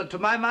opinion, but to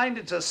my mind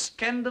it's a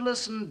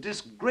scandalous and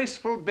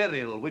disgraceful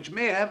burial which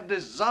may have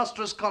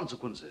disastrous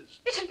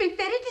consequences. It'd be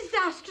very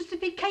disastrous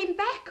if he came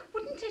back,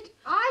 wouldn't it?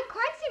 I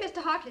quite see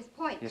Mr. Hartley's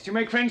point. Yes, you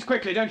make friends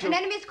quickly, don't you? And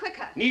enemies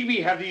quicker. Need we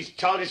have these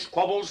childish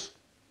squabbles?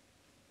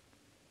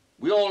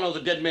 We all know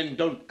the dead men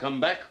don't come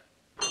back.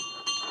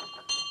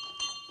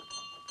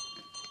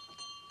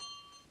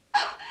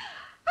 Oh,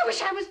 I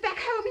wish I was back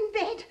home in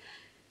bed.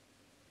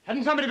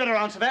 Hadn't somebody better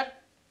answer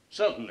that?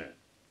 Certainly.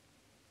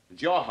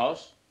 It's your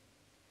house.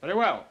 Very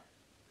well.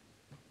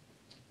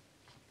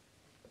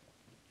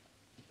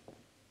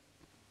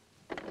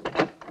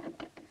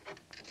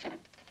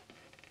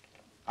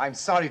 I'm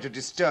sorry to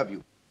disturb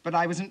you, but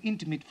I was an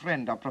intimate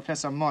friend of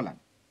Professor Mullen.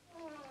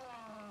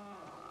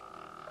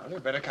 Well,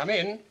 you'd better come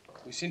in.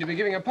 We seem to be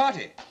giving a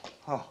party.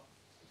 Oh.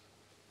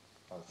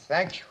 Well,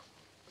 thank you.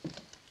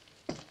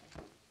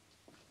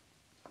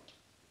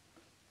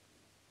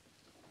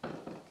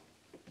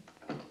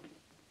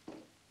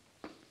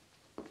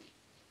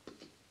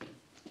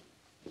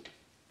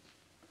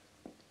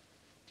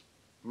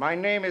 My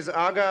name is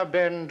Aga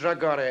Ben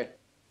Dragore. An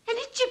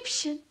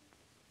Egyptian.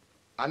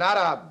 An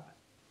Arab.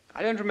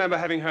 I don't remember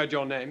having heard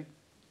your name.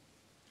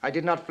 I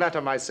did not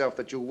flatter myself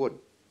that you would.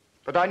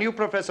 But I knew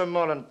Professor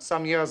Mullen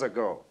some years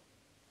ago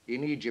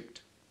in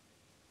Egypt.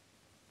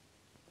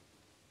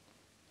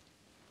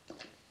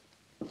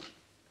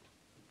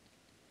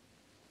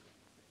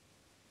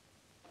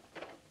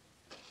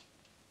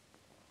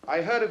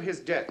 I heard of his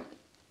death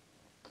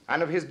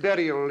and of his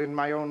burial in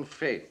my own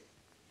faith.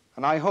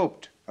 And I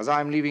hoped, as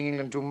I'm leaving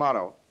England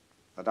tomorrow,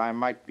 that I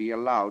might be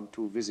allowed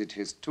to visit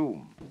his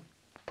tomb.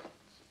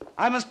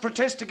 I must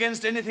protest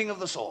against anything of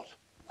the sort.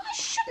 Why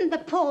shouldn't the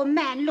poor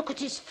man look at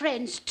his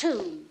friend's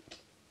tomb?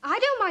 I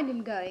don't mind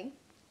him going.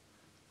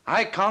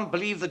 I can't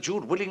believe that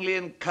you'd willingly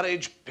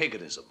encourage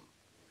paganism.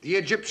 The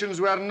Egyptians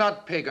were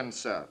not pagans,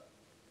 sir.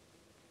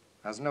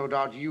 As no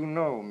doubt you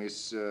know,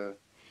 Miss...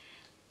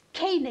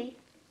 Caney,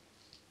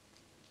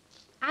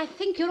 I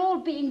think you're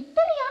all being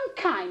very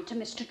unkind to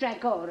Mr.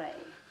 Dragore.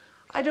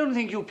 I don't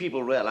think you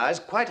people realize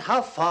quite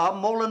how far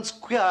Morland's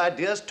queer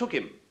ideas took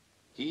him.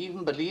 He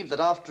even believed that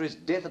after his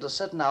death at a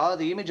certain hour,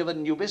 the image of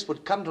Anubis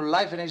would come to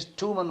life in his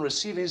tomb and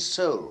receive his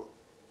soul.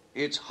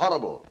 It's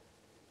horrible.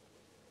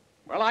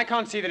 Well, I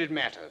can't see that it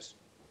matters.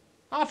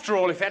 After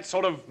all, if that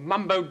sort of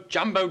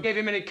mumbo-jumbo gave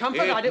him any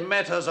comfort, It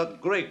matters a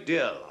great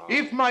deal.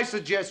 If my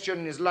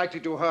suggestion is likely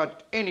to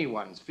hurt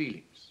anyone's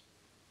feelings,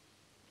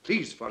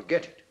 please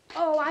forget it.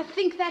 Oh, I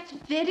think that's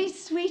very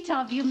sweet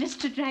of you,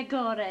 Mr.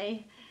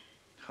 Dragore.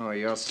 Oh,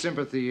 your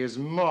sympathy is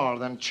more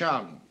than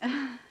charming.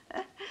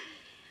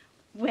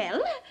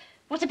 Well,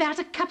 what about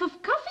a cup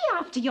of coffee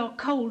after your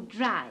cold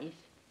drive?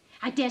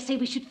 I dare say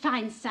we should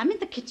find some in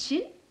the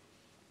kitchen.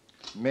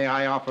 May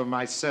I offer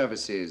my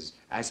services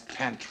as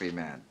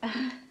pantryman?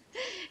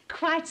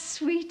 Quite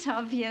sweet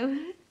of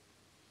you.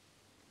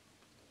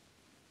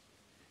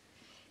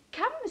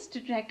 Come, Mr.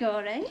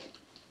 Dragore.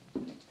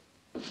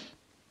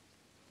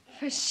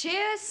 For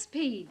sheer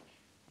speed.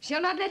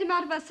 She'll not let him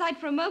out of her sight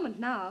for a moment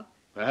now.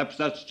 Perhaps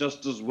that's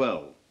just as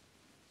well.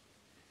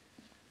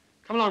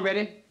 Come along,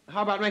 Betty.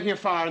 How about making a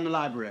fire in the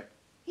library?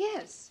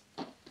 Yes.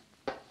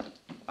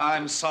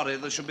 I'm sorry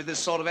there should be this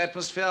sort of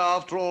atmosphere.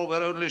 After all,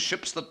 we're only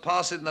ships that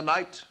pass in the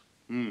night.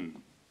 Do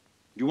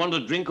you want a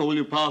drink or will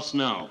you pass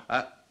now?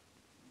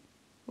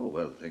 Oh,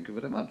 well, thank you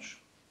very much.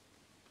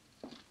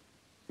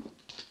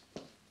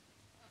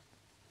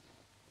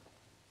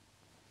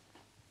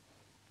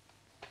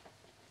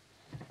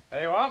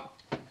 There you are.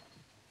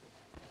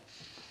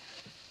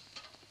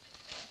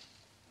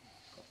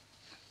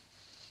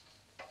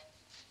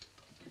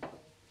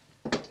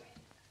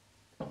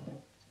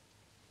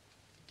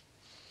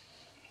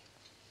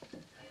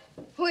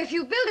 Well, if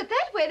you build it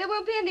that way, there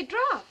won't be any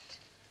draft.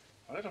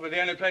 Well, it'll be the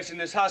only place in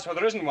this house where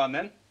there isn't one,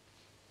 then.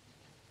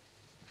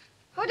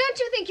 Oh, don't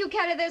you think you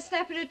carry those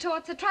snappy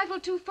retorts a trifle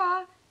too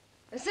far?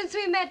 Since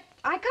we met,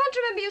 I can't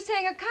remember you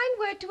saying a kind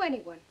word to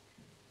anyone.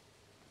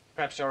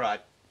 Perhaps you're right.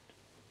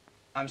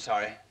 I'm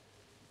sorry.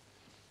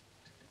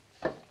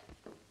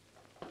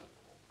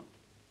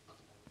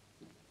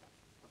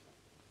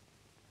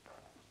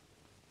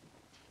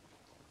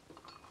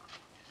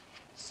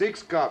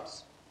 Six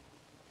cups.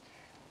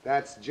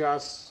 That's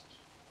just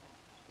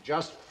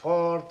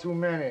 4 too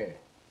many,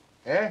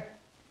 eh?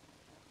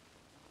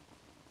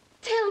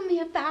 Tell me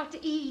about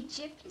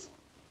Egypt.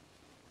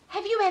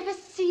 Have you ever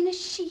seen a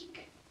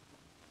sheik?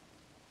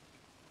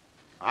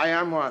 I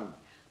am one.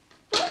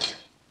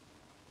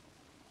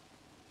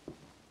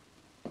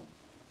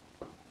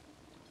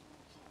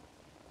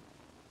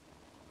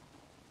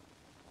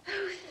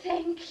 Oh,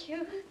 thank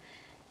you.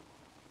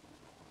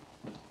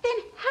 Then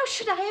how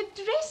should I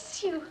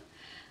address you?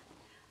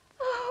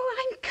 Oh,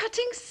 I'm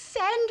cutting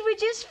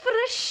sandwiches for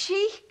a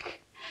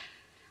sheik.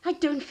 I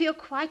don't feel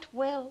quite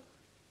well.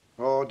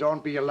 Oh,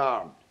 don't be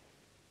alarmed.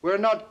 We're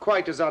not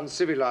quite as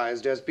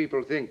uncivilized as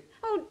people think.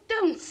 Oh,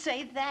 don't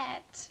say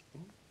that.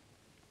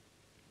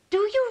 Do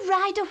you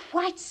ride a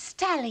white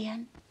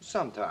stallion?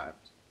 Sometimes.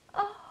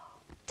 Oh,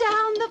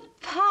 down the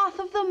path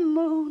of the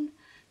moon,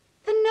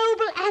 the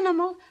noble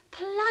animal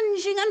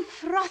plunging and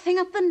frothing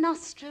at the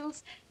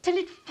nostrils till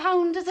it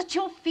founders at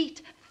your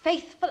feet,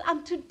 faithful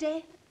unto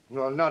death.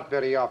 Well, not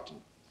very often.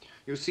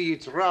 You see,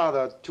 it's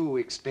rather too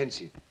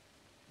expensive.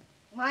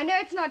 Well, I know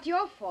it's not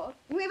your fault.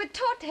 We were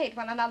taught to hate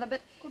one another,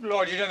 but... Good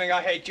Lord, you don't think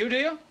I hate you, do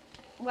you?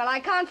 Well, I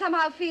can't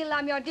somehow feel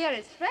I'm your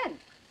dearest friend.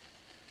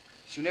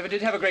 You never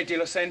did have a great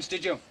deal of sense,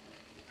 did you?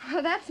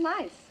 Oh, that's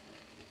nice.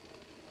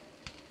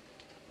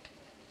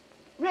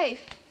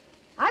 Rafe,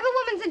 I have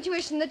a woman's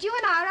intuition that you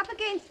and I are up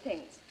against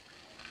things.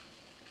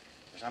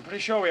 Yes, I'm pretty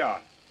sure we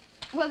are.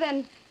 Well,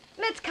 then,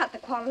 let's cut the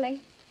quarreling.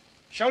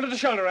 Shoulder to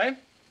shoulder, eh?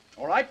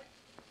 All right.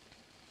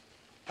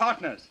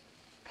 Partners.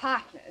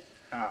 Partners.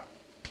 Ah.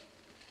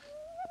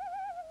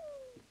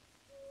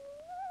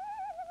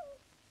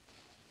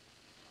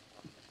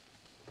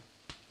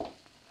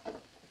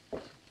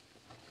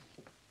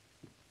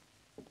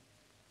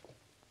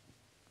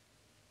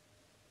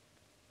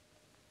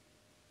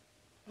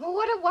 Oh,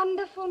 what a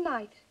wonderful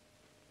night.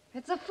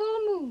 It's a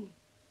full moon.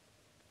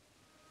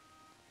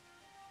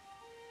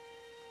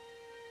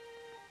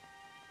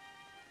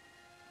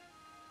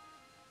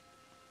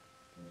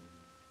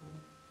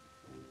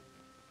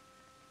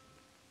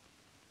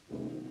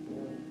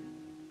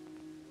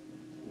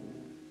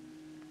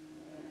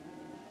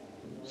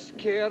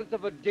 Scared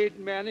of a dead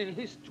man in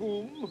his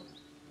tomb?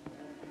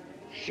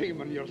 Shame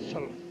on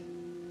yourself.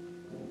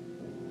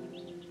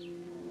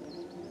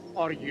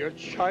 Are you a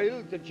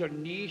child that your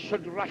knee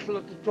should rattle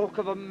at the talk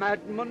of a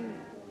madman?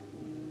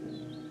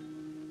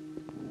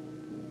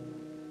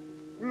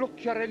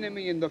 Look your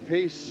enemy in the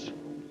face.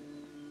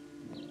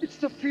 It's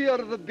the fear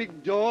of the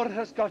big door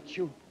has got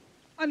you,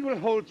 and will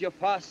hold you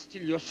fast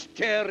till you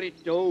stare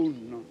it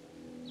down.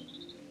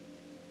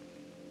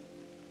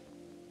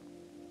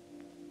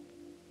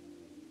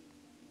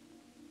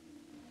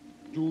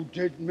 Do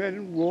dead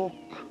men walk?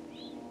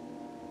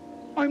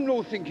 I'm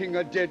no thinking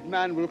a dead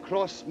man will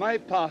cross my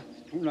path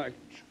tonight.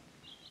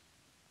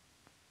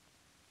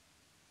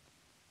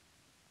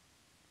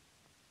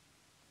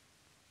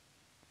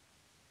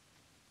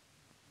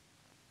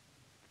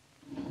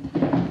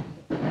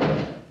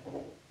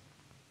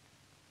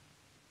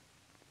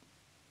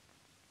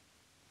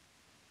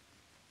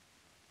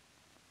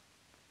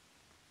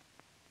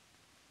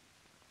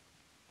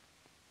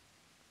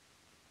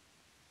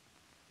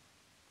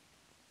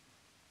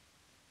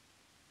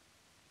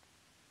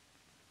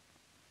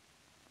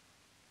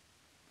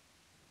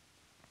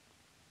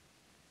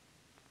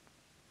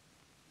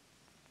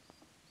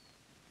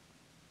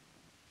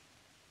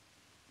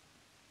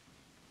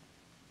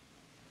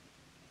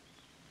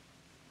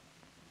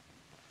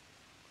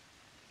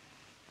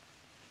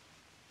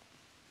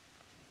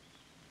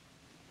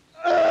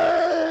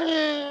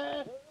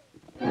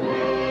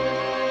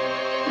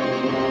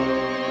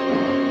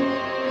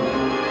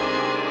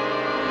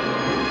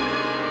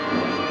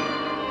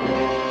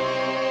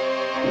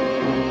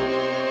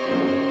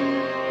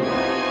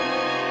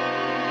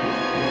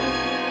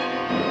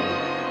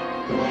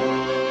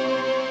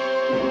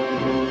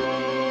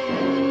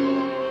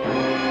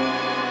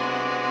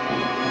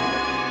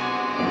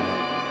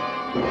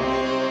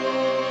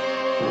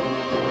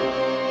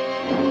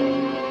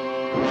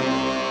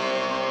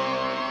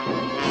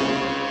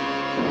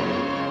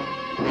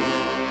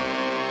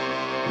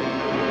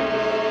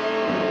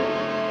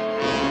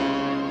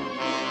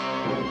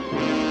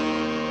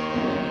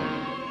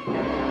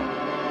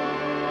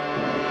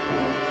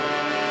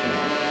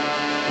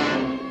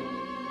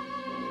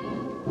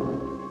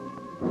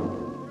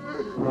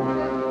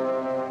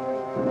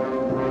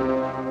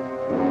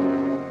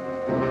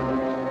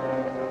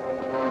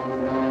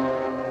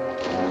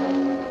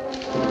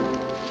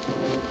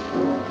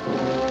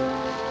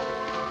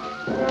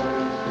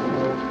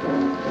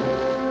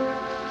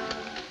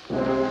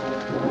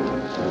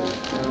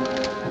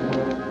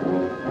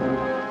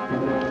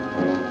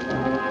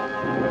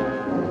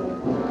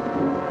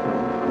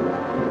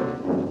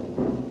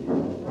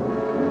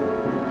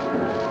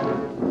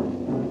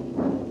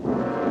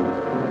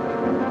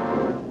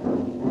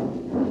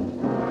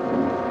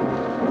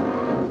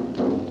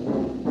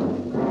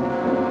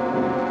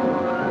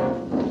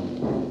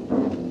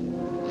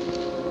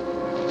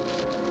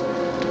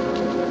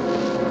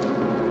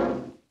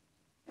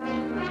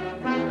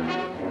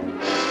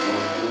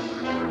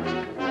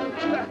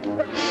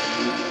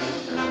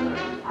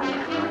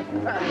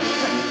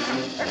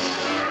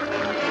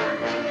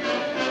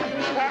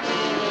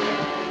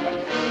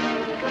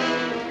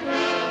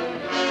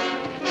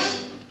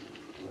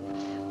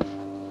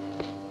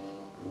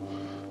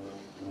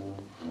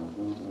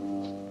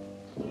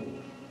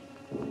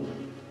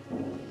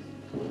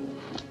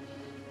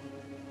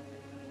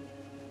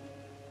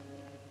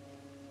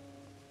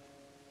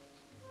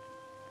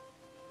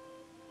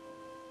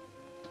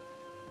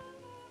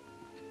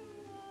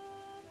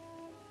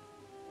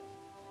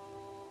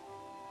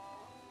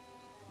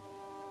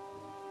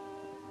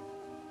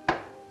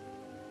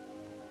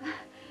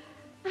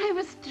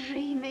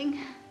 dreaming.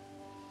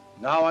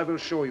 Now I will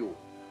show you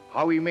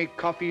how we make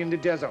coffee in the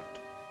desert,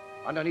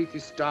 underneath the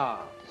stars.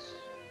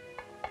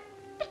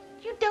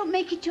 You don't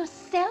make it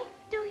yourself,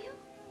 do you?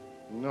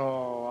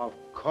 No,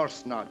 of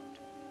course not.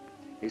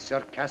 A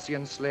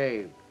Circassian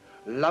slave,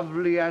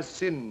 lovely as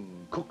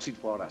sin, cooks it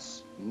for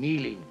us,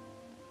 kneeling.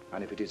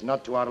 And if it is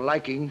not to our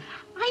liking...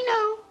 I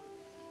know.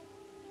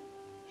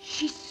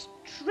 She's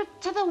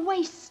stripped to the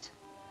waist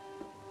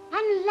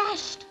and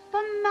lashed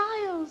for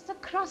miles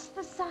across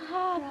the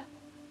Sahara.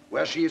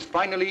 where she is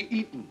finally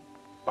eaten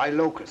by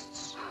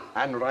locusts,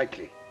 and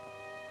rightly.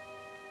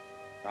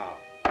 Now,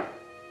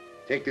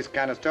 take this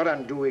canister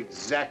and do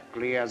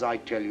exactly as I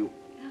tell you.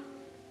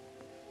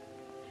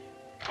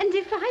 And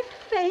if I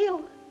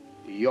fail?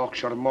 The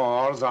Yorkshire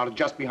moors are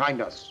just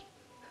behind us.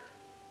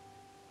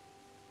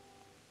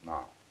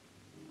 Now,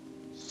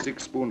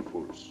 6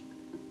 spoonfuls.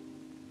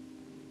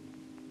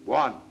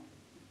 1.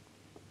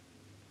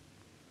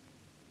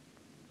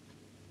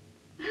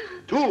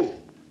 2.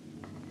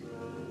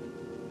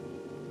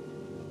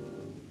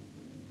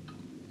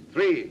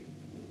 3.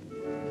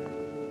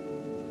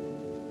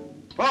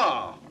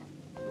 4.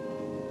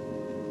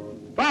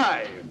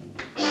 5.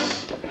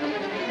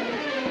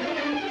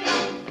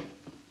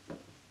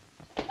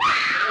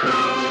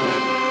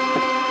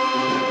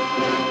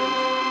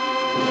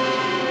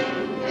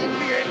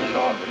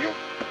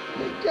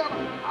 Take your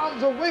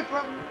arms away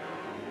from...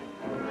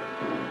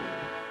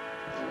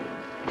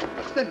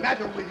 What's the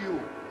matter with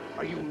you?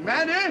 Are you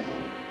mad, eh?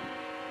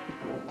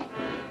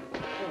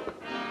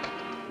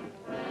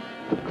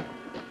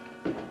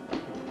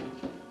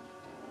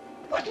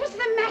 What was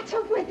the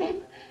matter with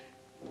him?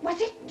 Was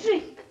it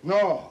drink?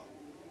 No.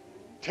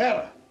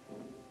 Terror.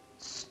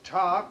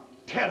 Stark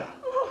terror.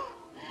 Oh,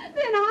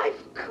 then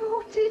I've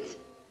caught it.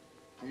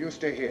 You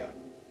stay here.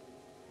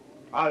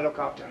 I'll look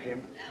after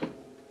him.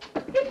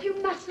 If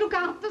you must look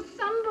after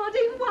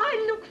somebody,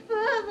 why look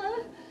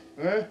further?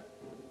 Eh?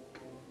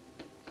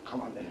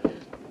 Come on, then.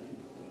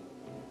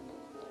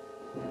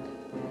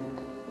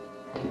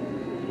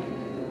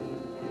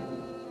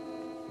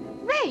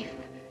 Rafe!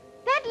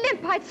 That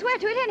limp, I'd swear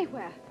to it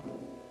anywhere.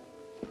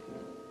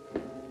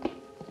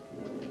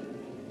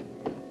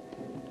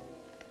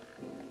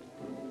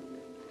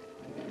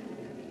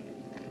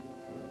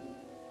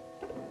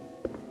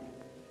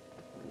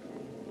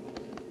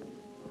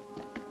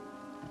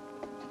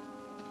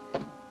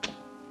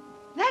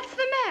 That's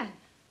the man.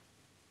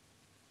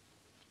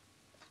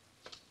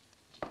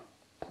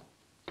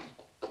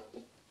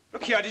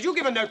 Look here, did you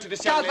give a note to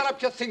this young lady? Gather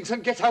up your things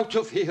and get out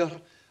of here.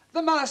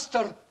 The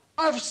master,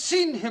 I've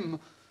seen him.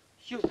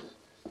 You...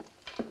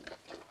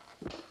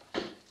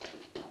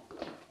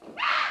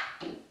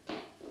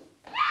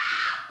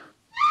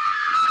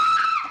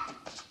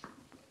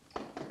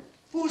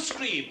 Who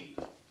screamed?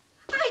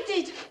 I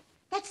did.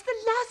 That's the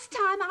last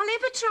time I'll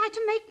ever try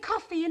to make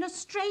coffee in a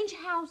strange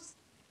house.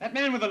 That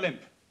man with a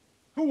limp.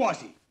 Who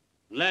was he?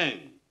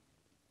 Lang,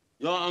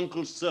 your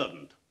uncle's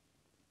servant.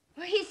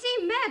 Well, he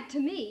seemed mad to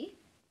me.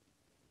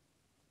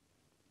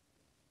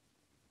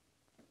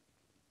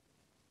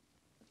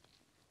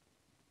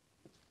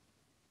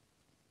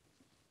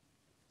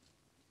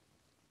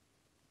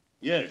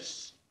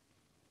 Yes,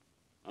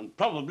 and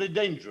probably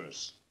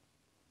dangerous.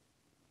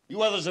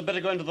 You others had better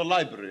go into the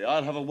library.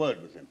 I'll have a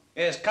word with him.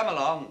 Yes, come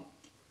along.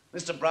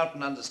 Mr.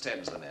 Broughton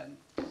understands the man.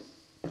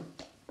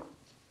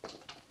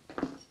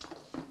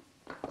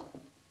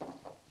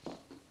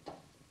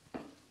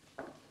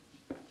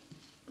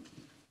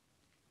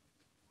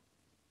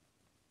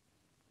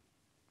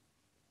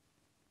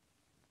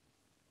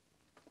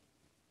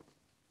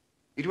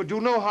 It would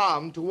do no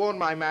harm to warn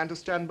my man to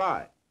stand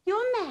by.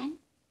 Your man?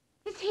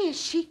 Is he a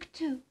sheik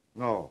too?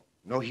 No,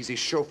 he's his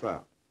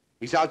chauffeur.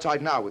 He's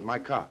outside now with my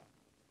car.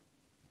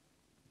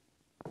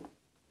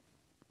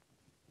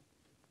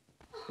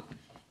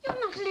 You're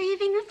not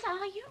leaving us,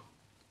 are you?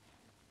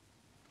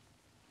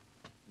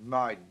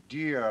 My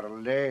dear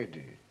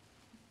lady.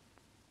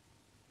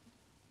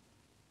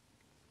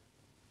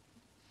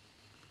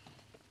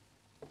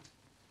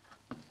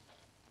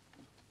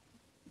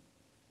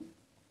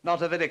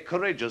 Not a very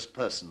courageous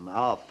person,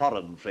 our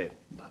foreign friend.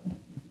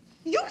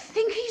 You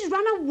think he's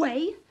run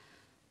away?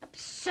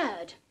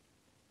 Absurd.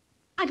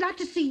 I'd like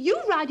to see you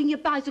riding your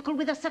bicycle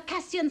with a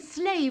Circassian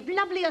slave,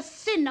 lovely as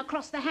sin,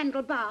 across the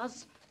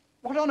handlebars.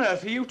 What on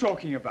earth are you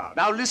talking about?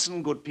 Now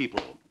listen, good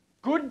people.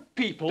 Good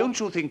people? Don't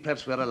you think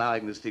perhaps we're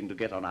allowing this thing to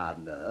get on our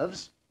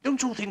nerves?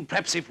 Don't you think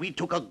perhaps if we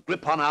took a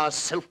grip on our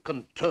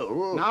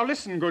self-control... Now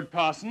listen, good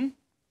parson.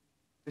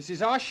 This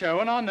is our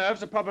show and our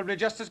nerves are probably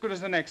just as good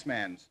as the next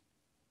man's.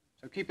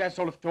 So keep that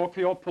sort of talk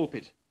for your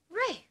pulpit.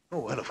 Ray! Oh,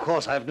 well, of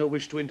course, I've no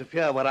wish to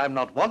interfere where I'm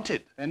not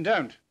wanted. Then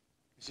don't.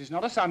 This is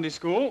not a Sunday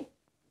school.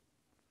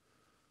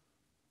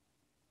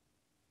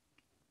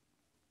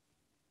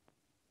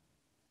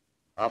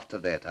 After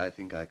that, I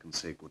think I can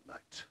say good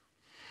night.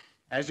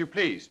 As you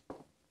please.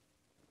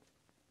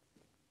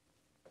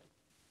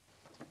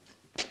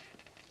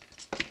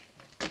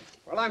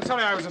 Well, I'm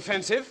sorry I was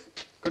offensive.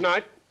 Good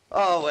night.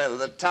 Oh, well,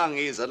 the tongue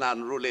is an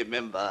unruly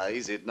member,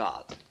 is it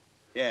not?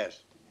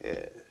 Yes.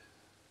 Yes.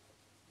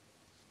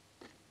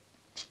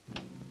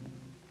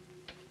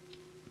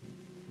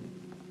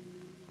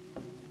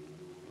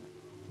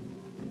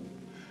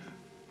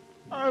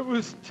 I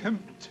was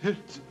tempted.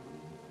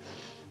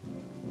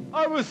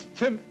 I was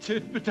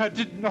tempted, but I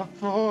did not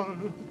fall.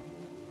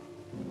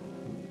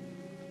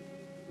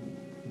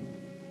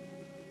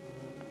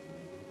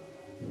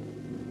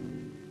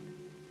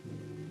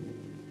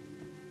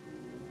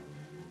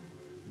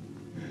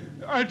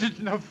 I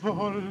did not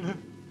fall.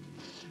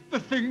 The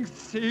thing's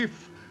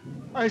safe.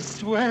 I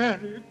swear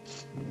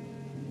it.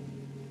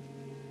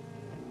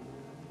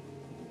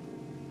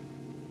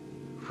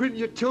 When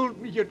you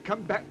told me you'd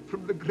come back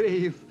from the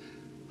grave,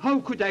 how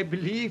could I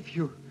believe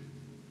you?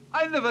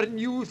 I never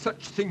knew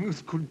such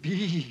things could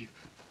be.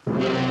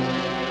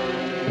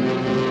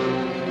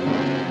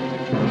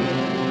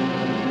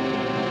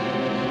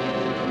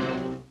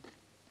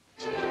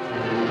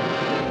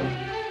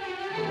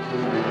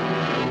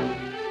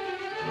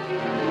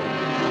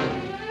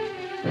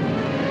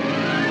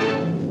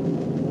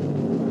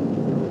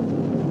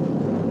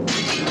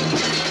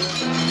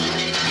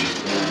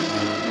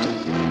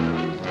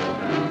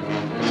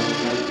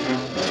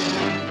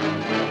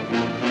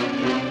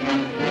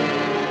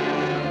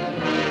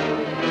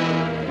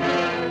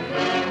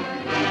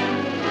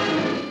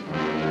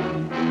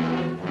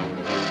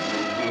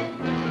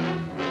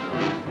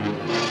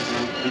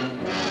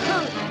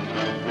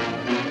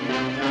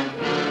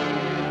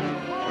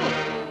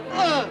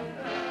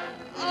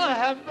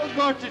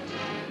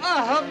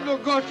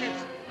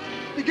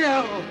 The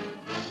girl,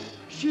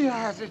 she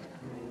has it.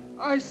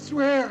 I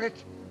swear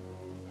it.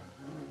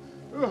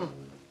 Oh,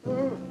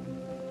 oh.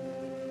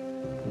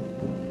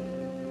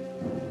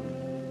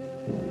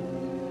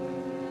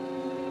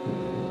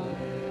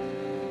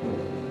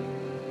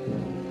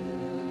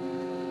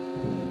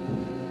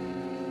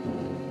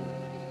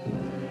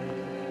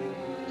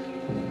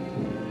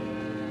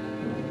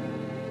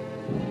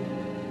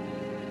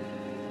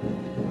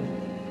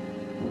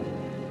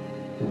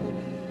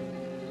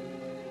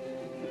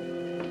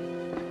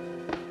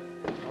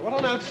 What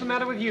on earth's the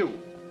matter with you?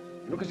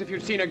 You look as if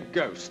you'd seen a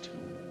ghost.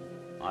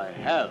 I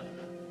have.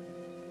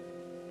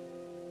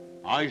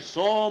 I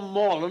saw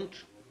Morland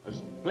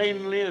as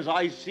plainly as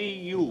I see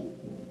you.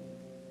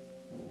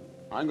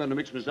 I'm going to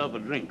mix myself a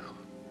drink.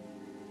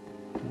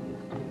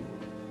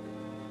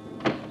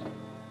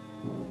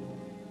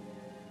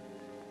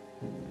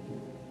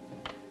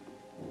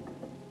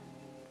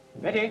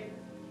 Betty,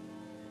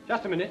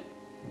 just a minute.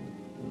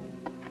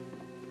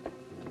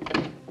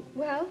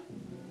 Well?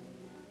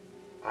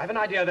 I have an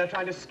idea they're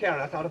trying to scare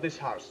us out of this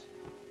house.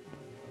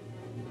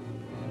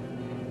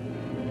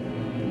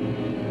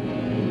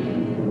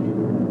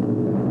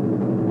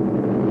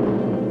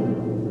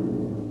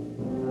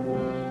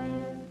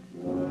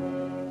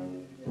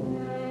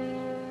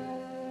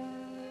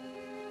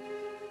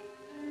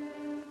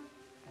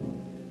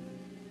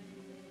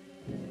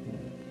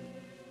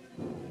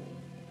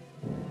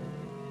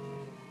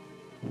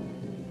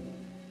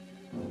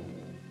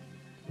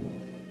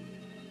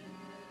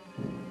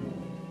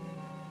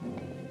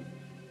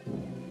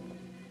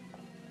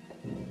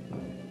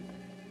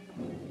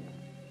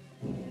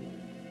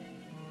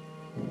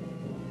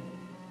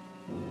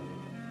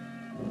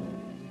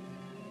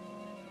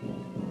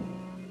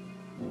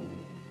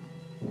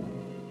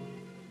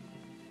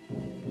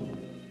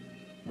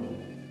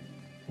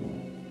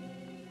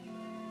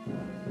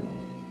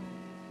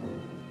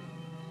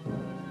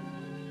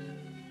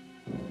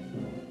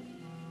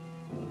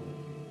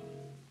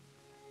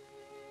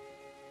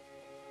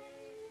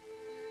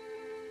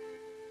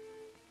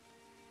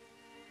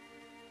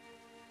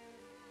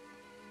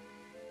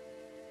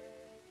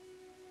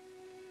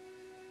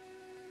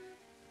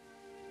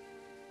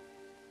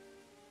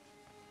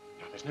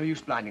 There's no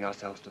use blinding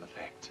ourselves to the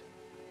facts.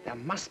 There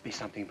must be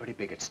something pretty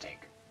big at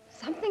stake.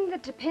 Something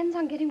that depends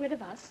on getting rid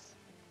of us?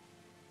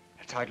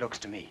 That's how it looks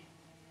to me.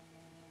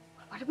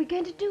 Well, what are we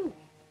going to do?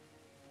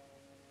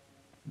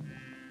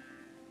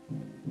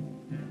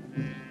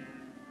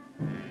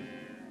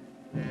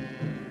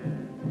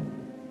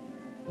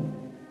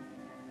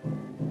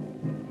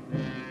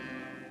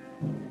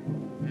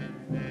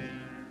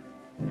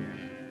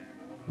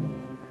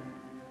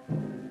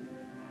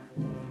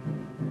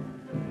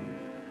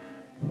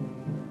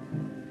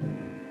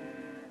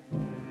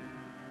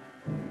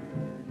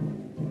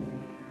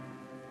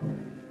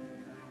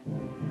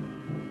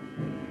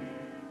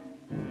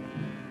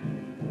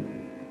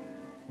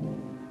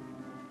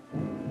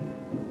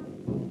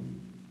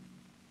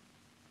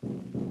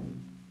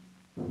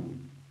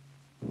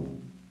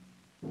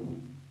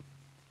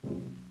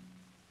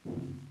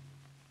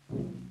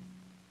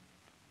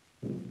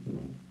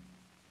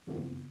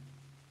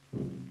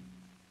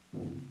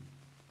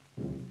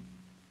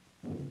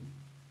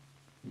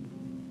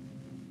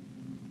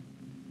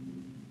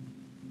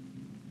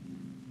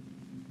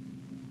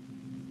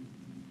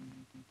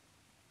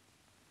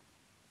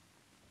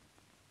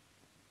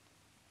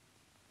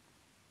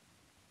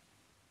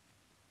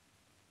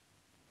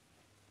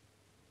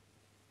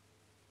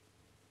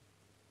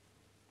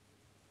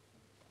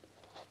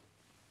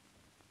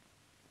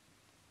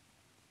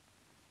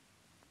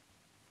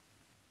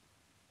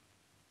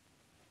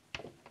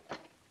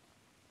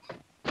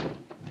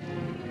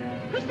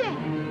 Who's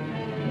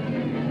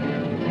there?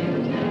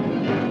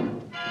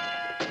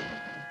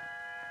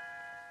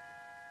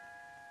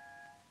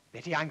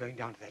 Letty, I'm going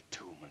down to that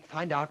tomb and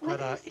find out Well,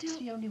 whether there's it's still-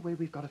 the only way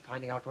we've got of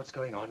finding out what's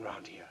going on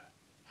round here.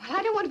 Well,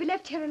 I don't want to be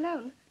left here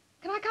alone.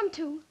 Can I come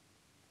too?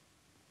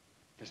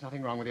 There's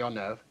nothing wrong with your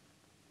nerve.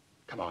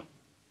 Come on.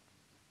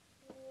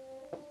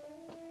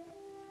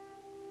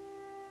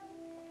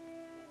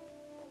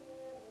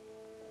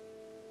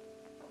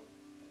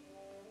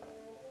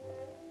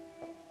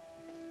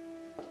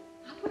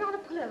 I'll put on a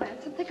pullover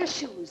and some thicker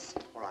shoes.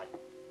 All right.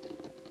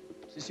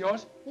 Is this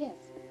yours? Yes.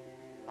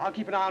 I'll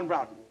keep an eye on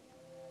Broughton.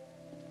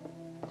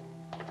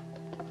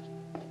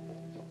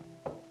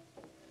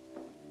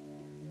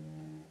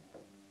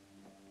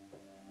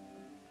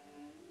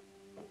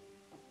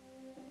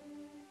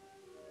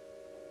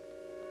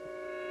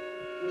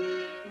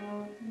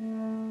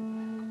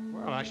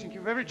 Well, I think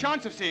you've every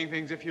chance of seeing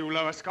things if you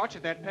lower Scotch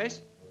at that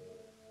pace.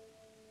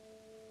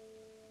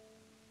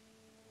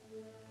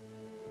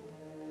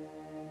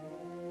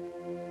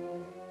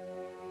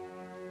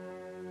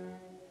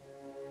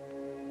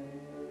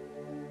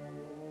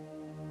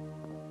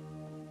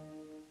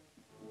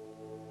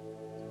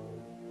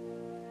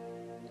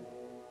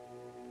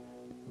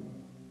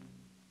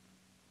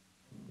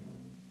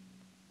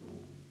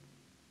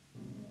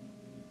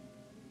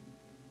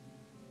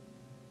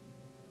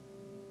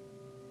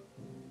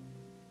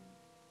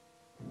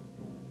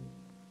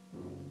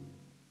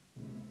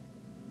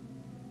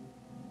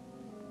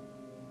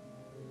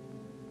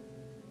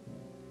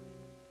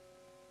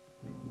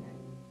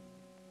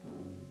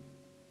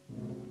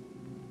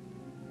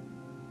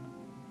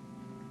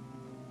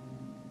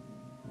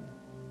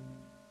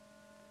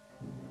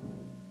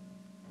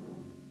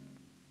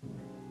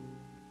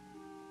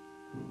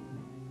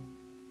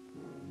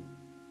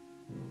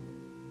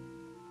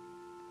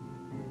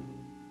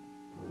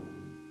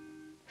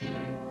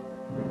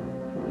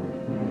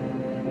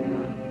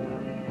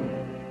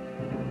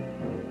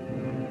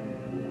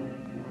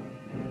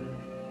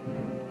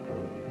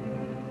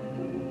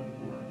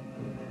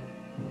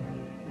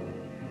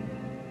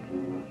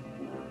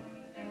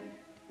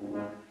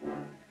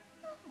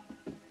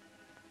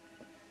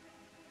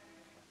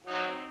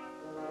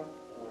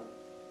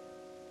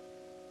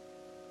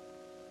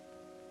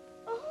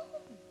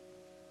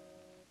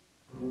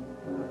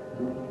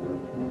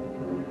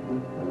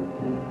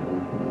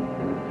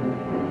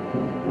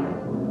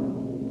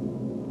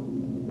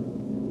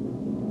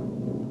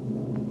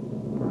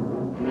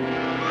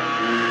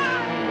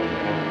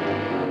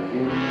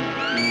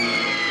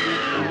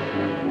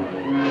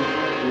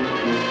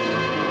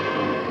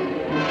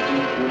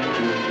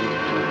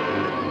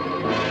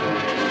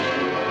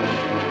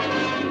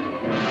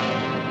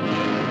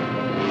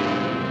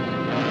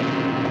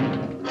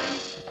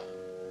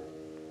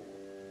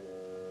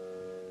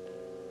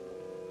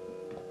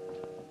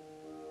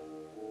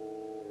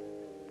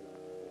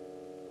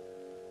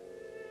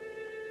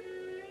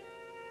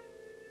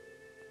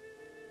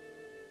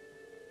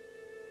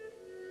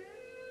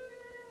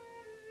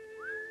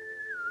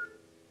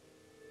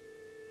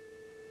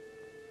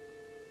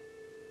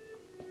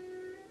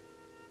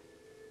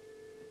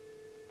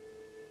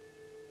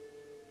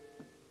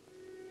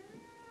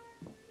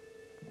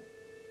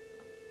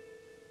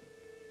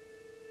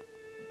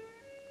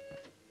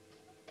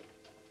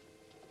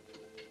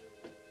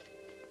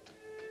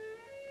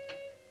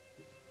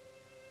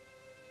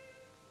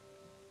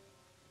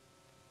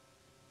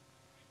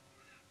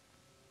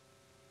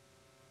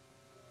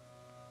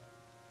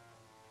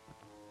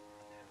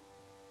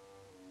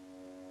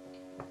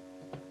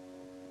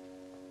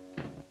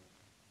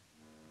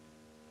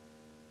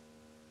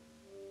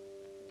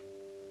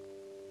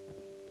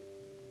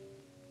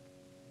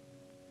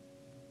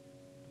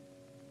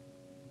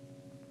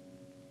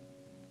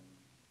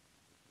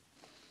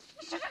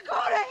 Mr.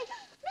 Tagore!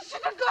 Mr.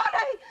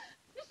 Tagore!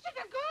 Mr.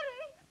 Tagore!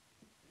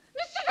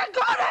 Mr.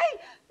 Tagore!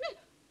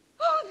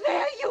 Oh,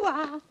 there you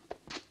are.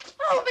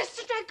 Oh,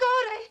 Mr.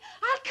 Tagore,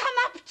 I'll come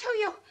up to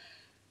you.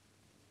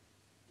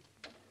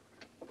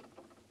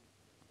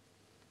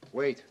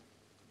 Wait.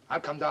 I'll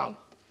come down.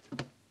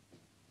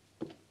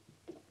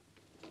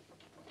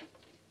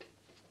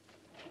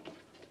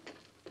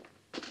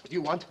 What do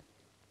you want?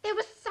 There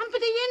was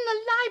somebody in the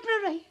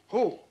library.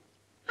 Who?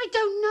 I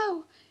don't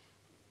know.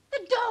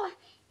 The door,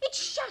 it's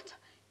shut.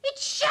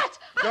 It's shut.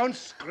 Don't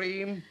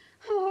scream.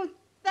 Oh,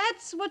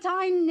 that's what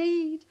I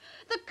need.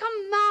 The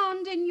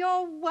command in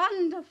your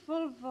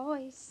wonderful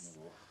voice.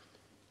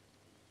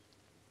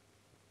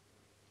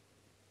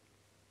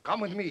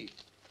 Come with me.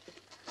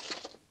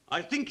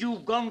 I think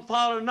you've gone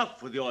far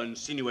enough with your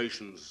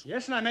insinuations.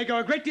 Yes, and I may go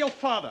a great deal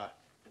farther.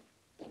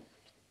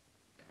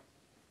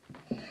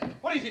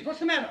 What is it? What's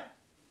the matter?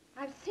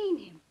 I've seen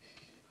him.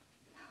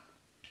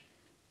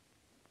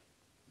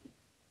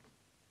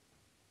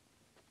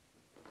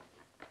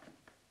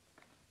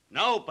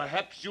 Now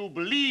perhaps you'll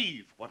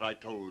believe what I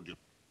told you.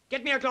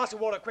 Get me a glass of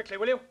water quickly,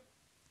 will you?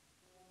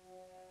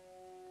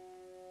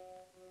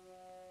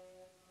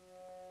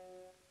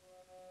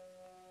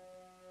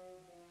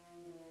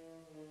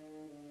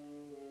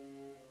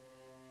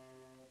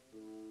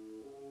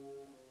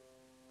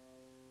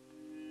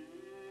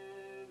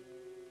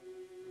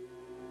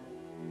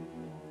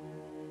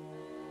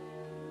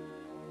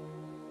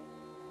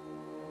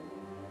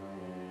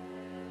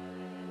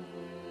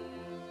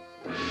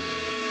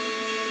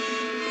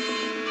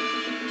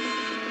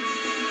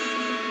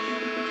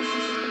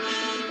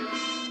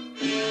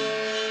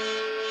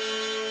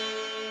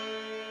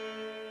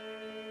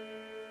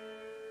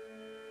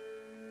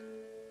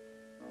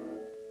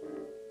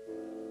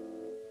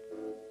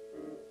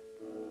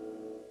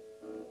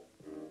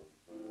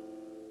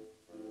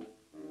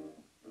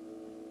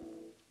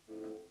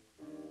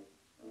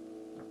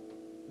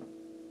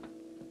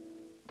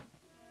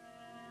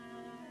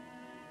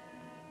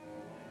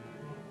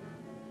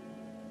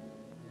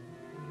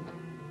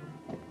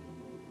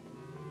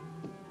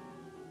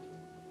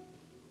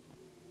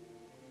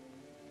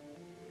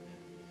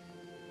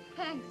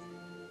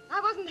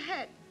 wasn't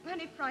hurt,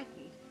 only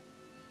frightened.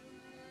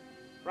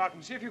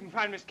 Broughton, see if you can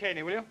find Miss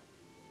Caney, will you?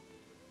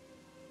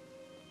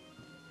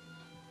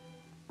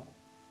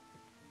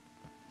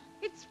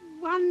 It's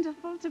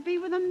wonderful to be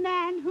with a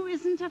man who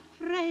isn't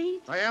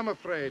afraid. I am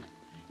afraid.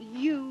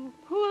 You,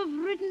 who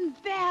have ridden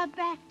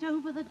barebacked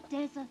over the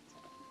desert.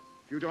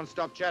 If you don't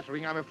stop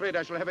chattering, I'm afraid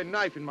I shall have a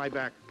knife in my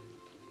back.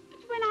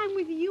 But when I'm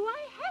with you,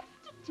 I have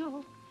to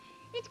talk.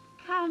 It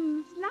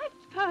comes like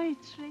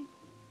poetry.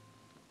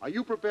 Are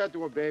you prepared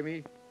to obey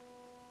me?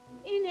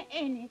 In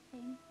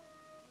anything.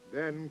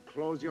 Then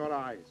close your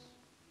eyes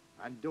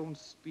and don't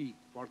speak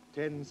for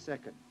 10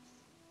 seconds.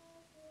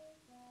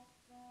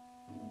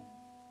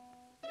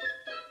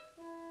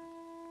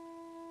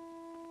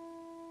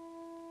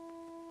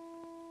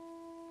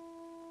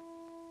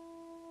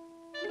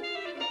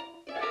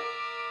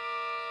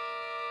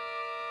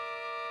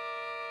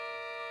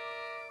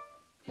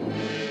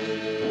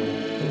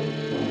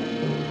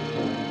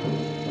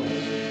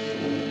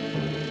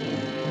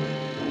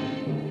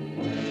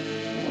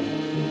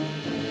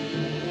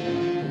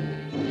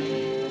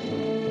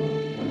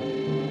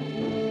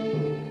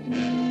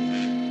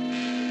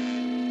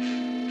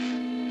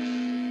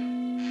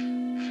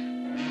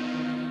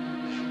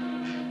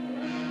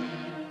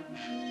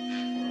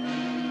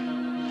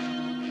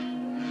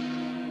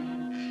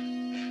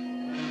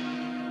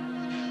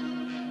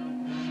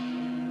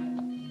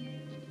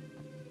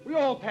 We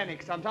all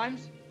panic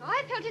sometimes.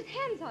 I felt his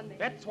hands on me.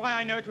 That's why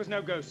I know it was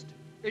no ghost.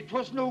 It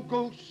was no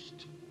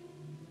ghost.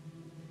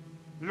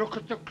 Look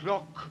at the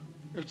clock.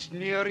 It's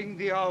nearing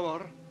the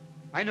hour.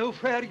 I know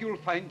where you'll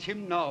find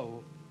him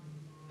now.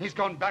 He's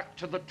gone back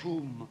to the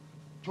tomb,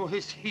 to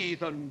his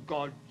heathen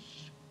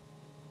gods.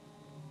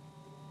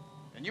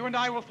 And you and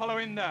I will follow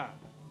in there.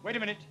 Wait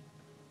a minute.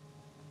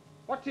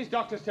 What's his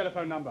doctor's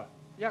telephone number?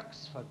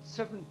 Yaxford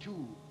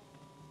 72.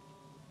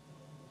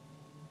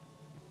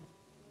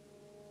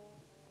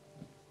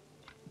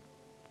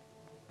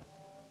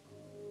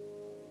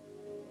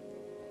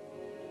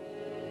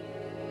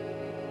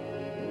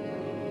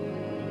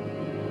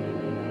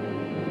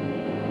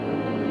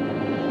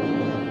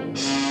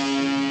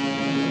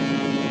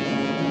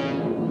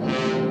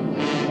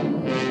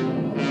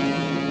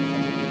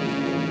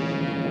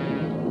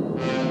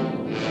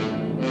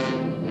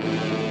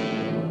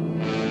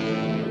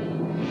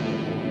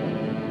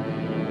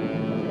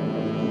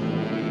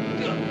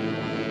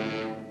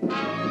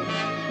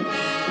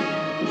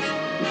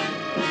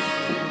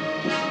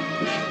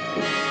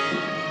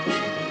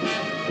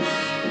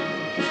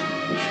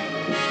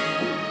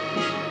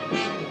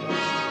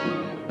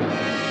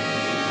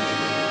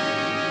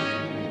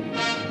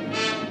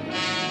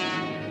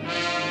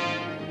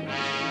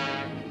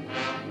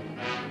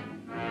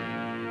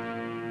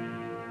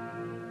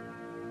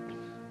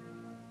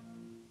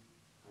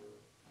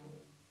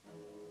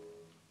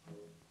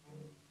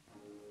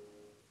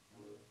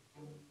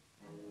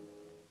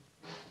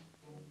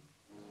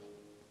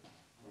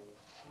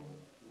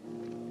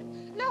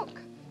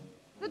 Look,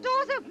 the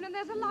door's open and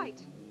there's a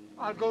light.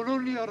 I'll go no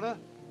nearer.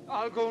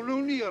 I'll go no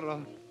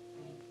nearer.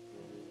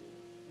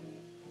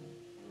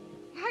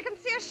 I can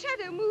see a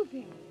shadow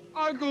moving.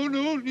 I'll go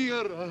no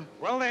nearer.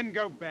 Well, then,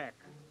 go back.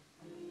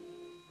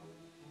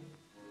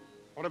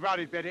 What about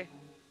it, Betty?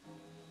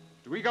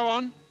 Do we go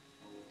on?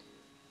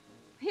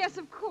 Yes,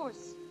 of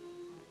course.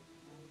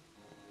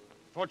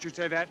 Thought you'd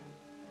say that.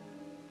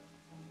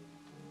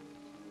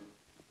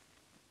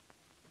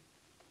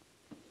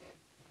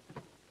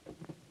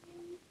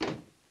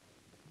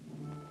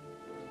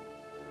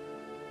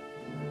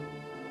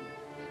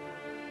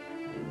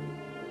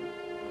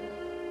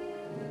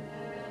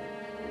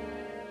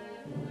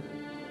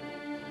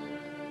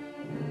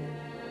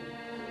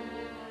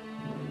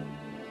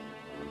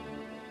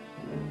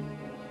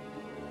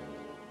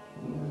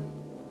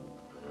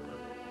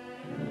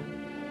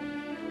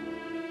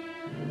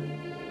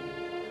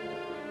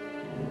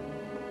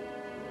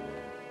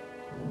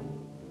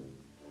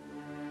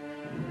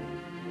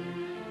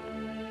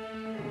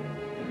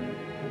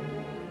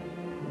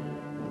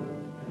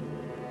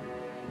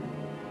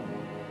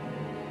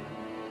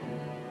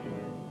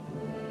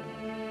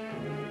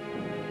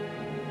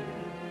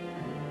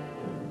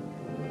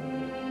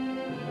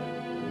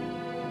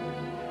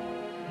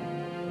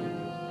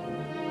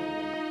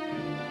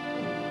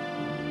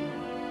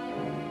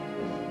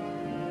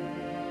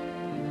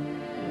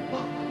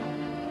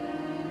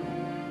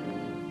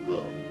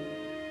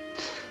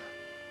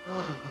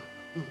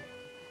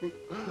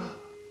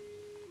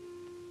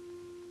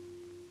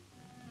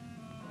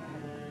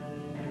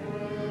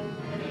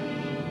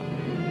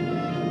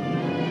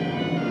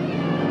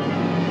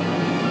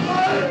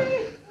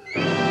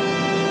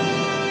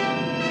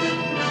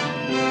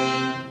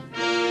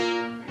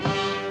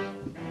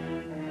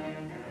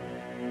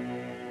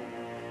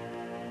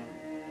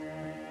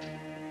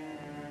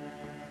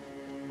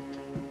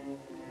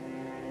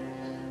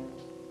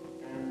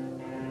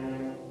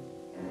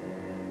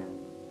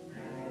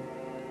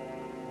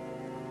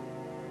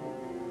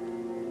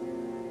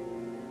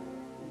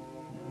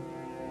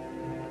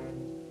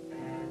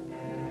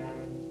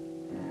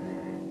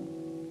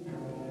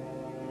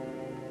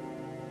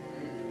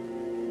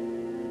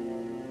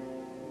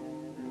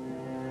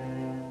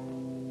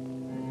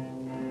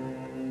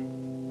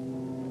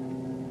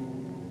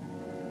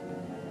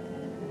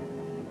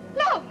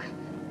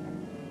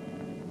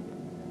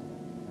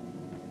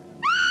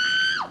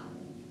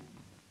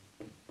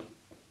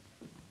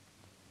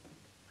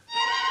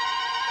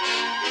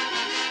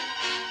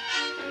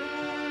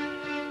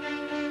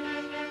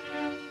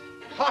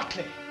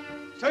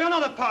 So you're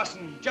not a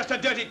parson, just a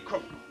dirty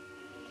cook.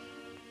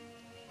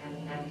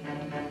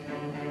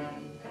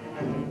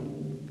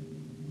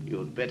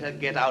 You'd better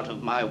get out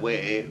of my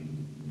way.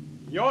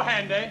 Your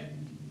hand, eh?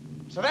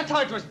 So that's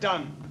how it was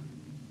done.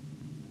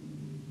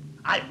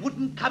 I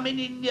wouldn't come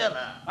any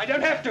nearer. I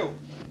don't have to.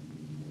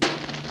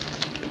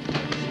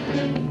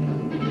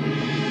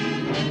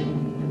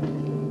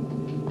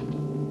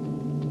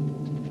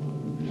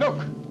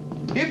 Look,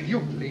 if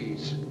you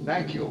please.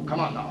 Thank you. Come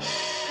on now.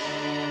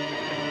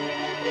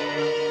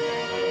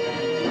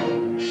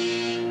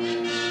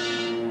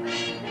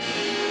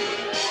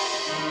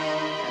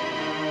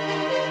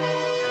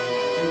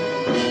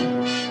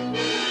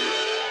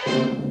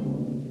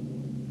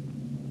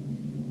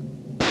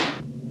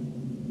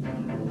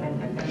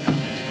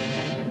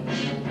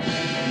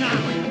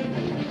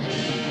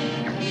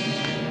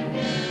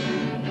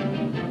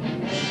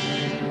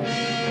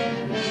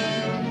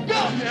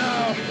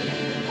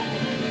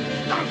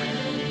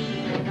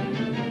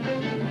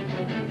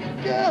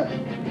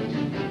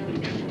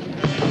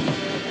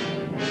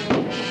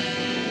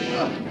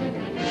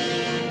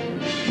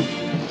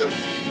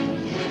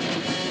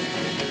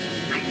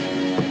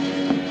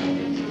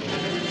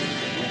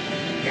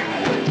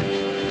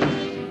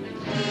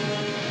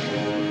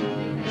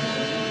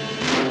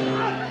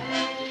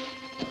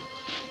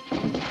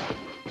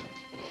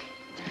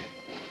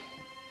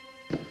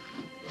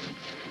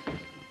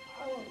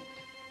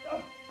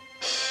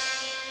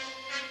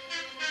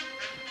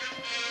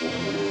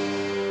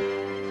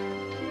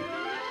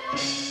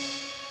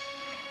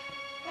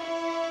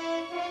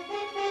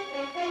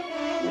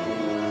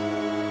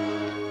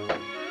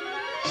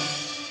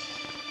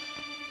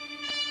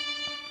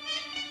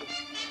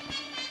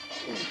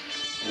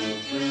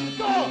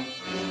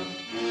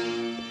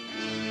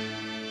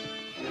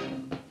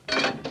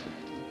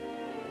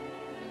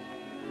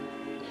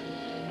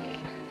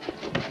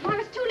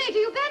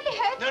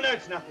 No,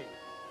 it's nothing.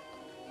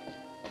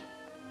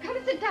 Come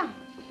and sit down.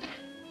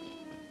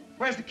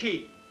 Where's the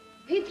key?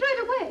 He threw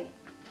it away.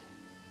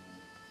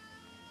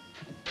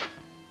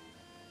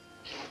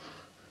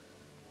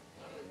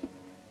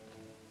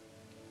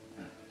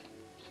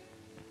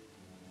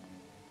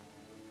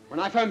 When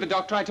I phoned the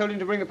doctor, I told him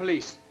to bring the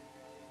police.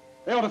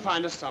 They ought to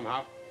find us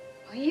somehow.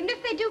 Oh, even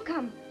if they do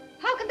come,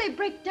 how can they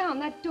break down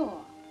that door?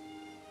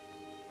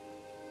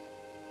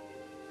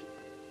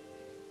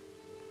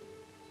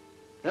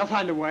 They'll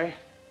find a way.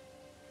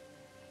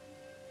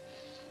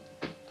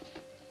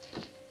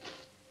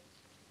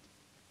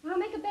 I'll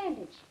make a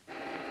bandage.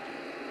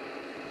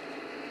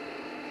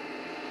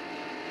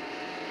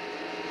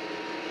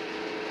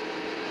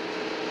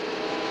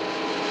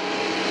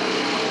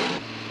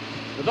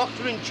 The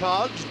doctor in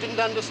charge didn't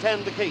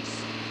understand the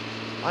case.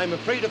 I'm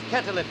afraid of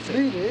catalepsy.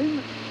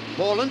 Meaning?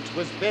 Morlant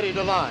was buried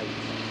alive.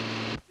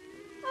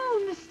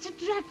 Oh, Mr.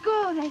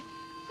 Dragore,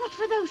 what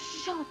were those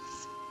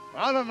shots?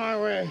 Out of my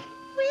way.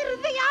 Where are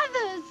the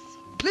others?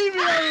 Leave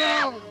me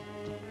alone!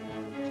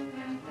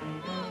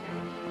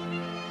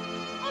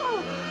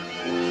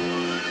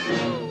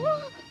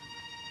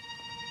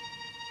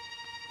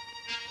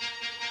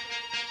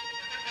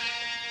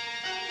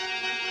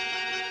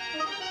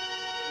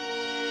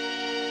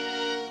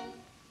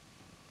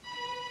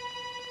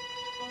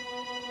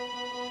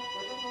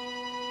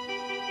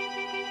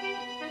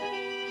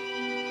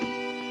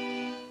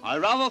 I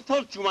rather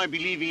thought you might be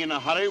leaving in a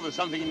hurry with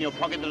something in your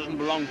pocket that doesn't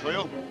belong to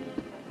you.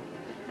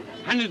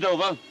 Hand it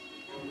over.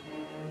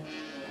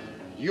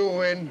 You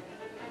win.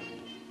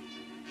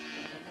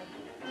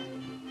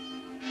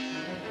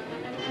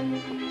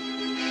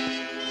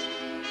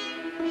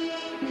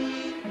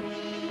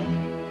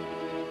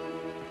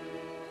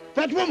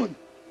 That woman!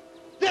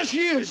 There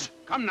she is!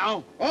 Come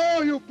now.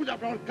 Oh, you put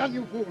up your gun,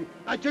 you fool!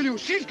 I tell you,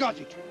 she's got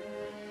it!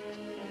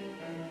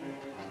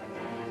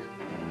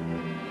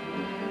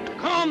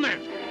 Come on,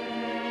 then!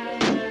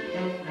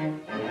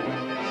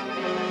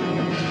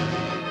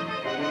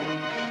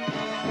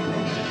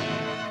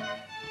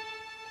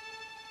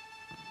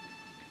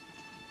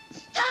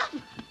 Stop!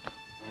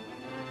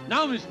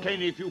 Now, Miss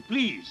Caney, if you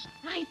please.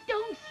 I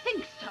don't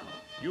think so.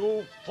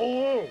 You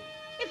fool!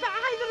 If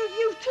either of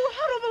you two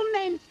horrible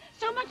men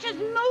so much as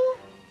move,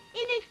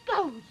 in it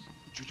goes.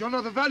 But you don't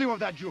know the value of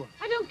that jewel.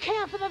 I don't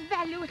care for the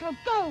value, it'll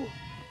go.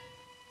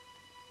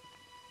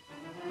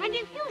 And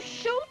if you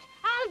shoot,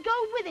 I'll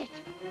go with it.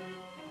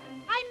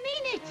 I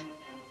mean it.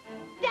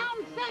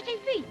 Down 30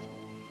 feet.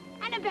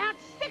 And about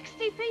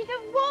 60 feet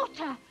of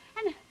water.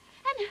 And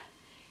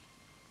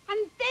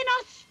then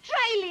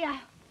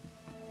Australia.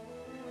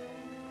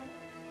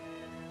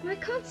 I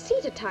can't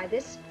see to tie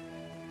this.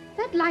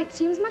 That light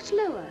seems much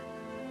lower.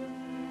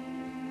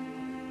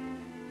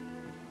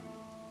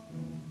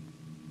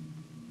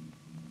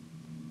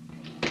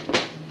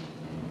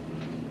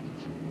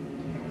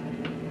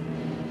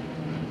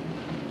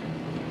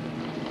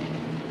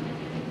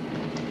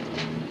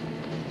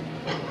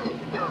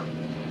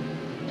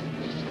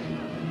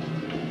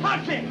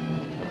 Hartley!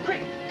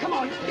 Quick, come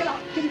on, get out,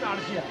 get him out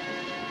of here.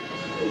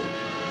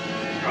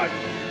 Right.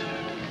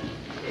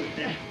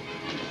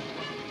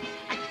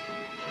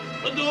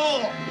 The door!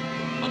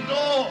 The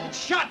door!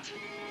 It's shut!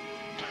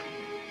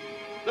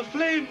 The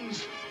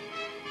flames!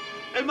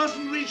 They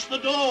mustn't reach the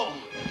door!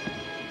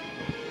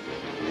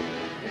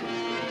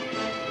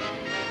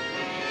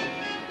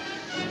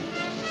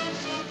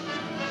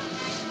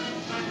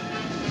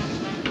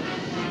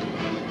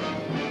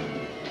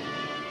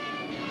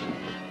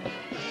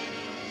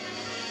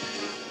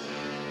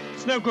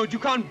 It's no good. You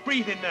can't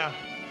breathe in there.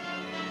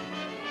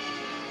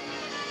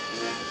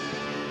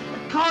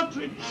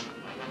 Cartridge!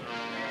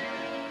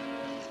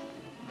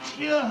 It's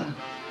here!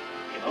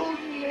 If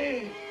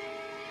only...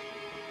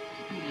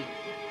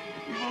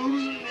 If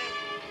only...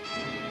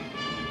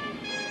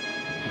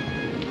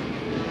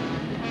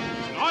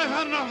 I've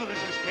had enough of this,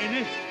 Miss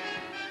Caney.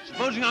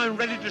 Supposing I'm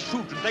ready to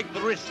shoot and take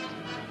the risk.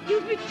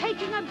 You'd be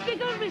taking a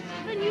bigger risk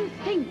than you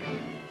think.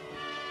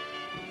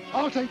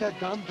 I'll take that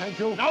gun, thank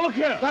you. Now look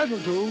here. That'll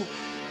do.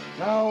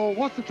 Now,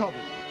 what's the trouble?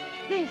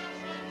 This.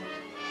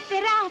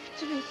 They're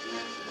after it.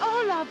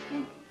 All of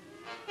them.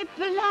 It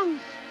belongs.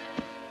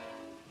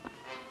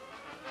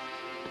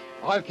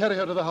 I'll carry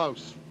her to the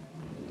house.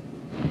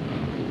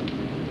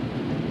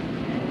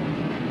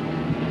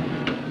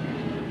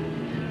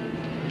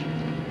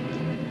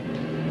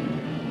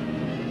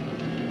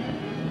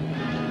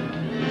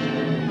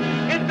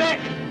 Get back!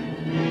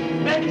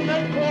 Back in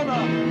that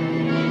corner!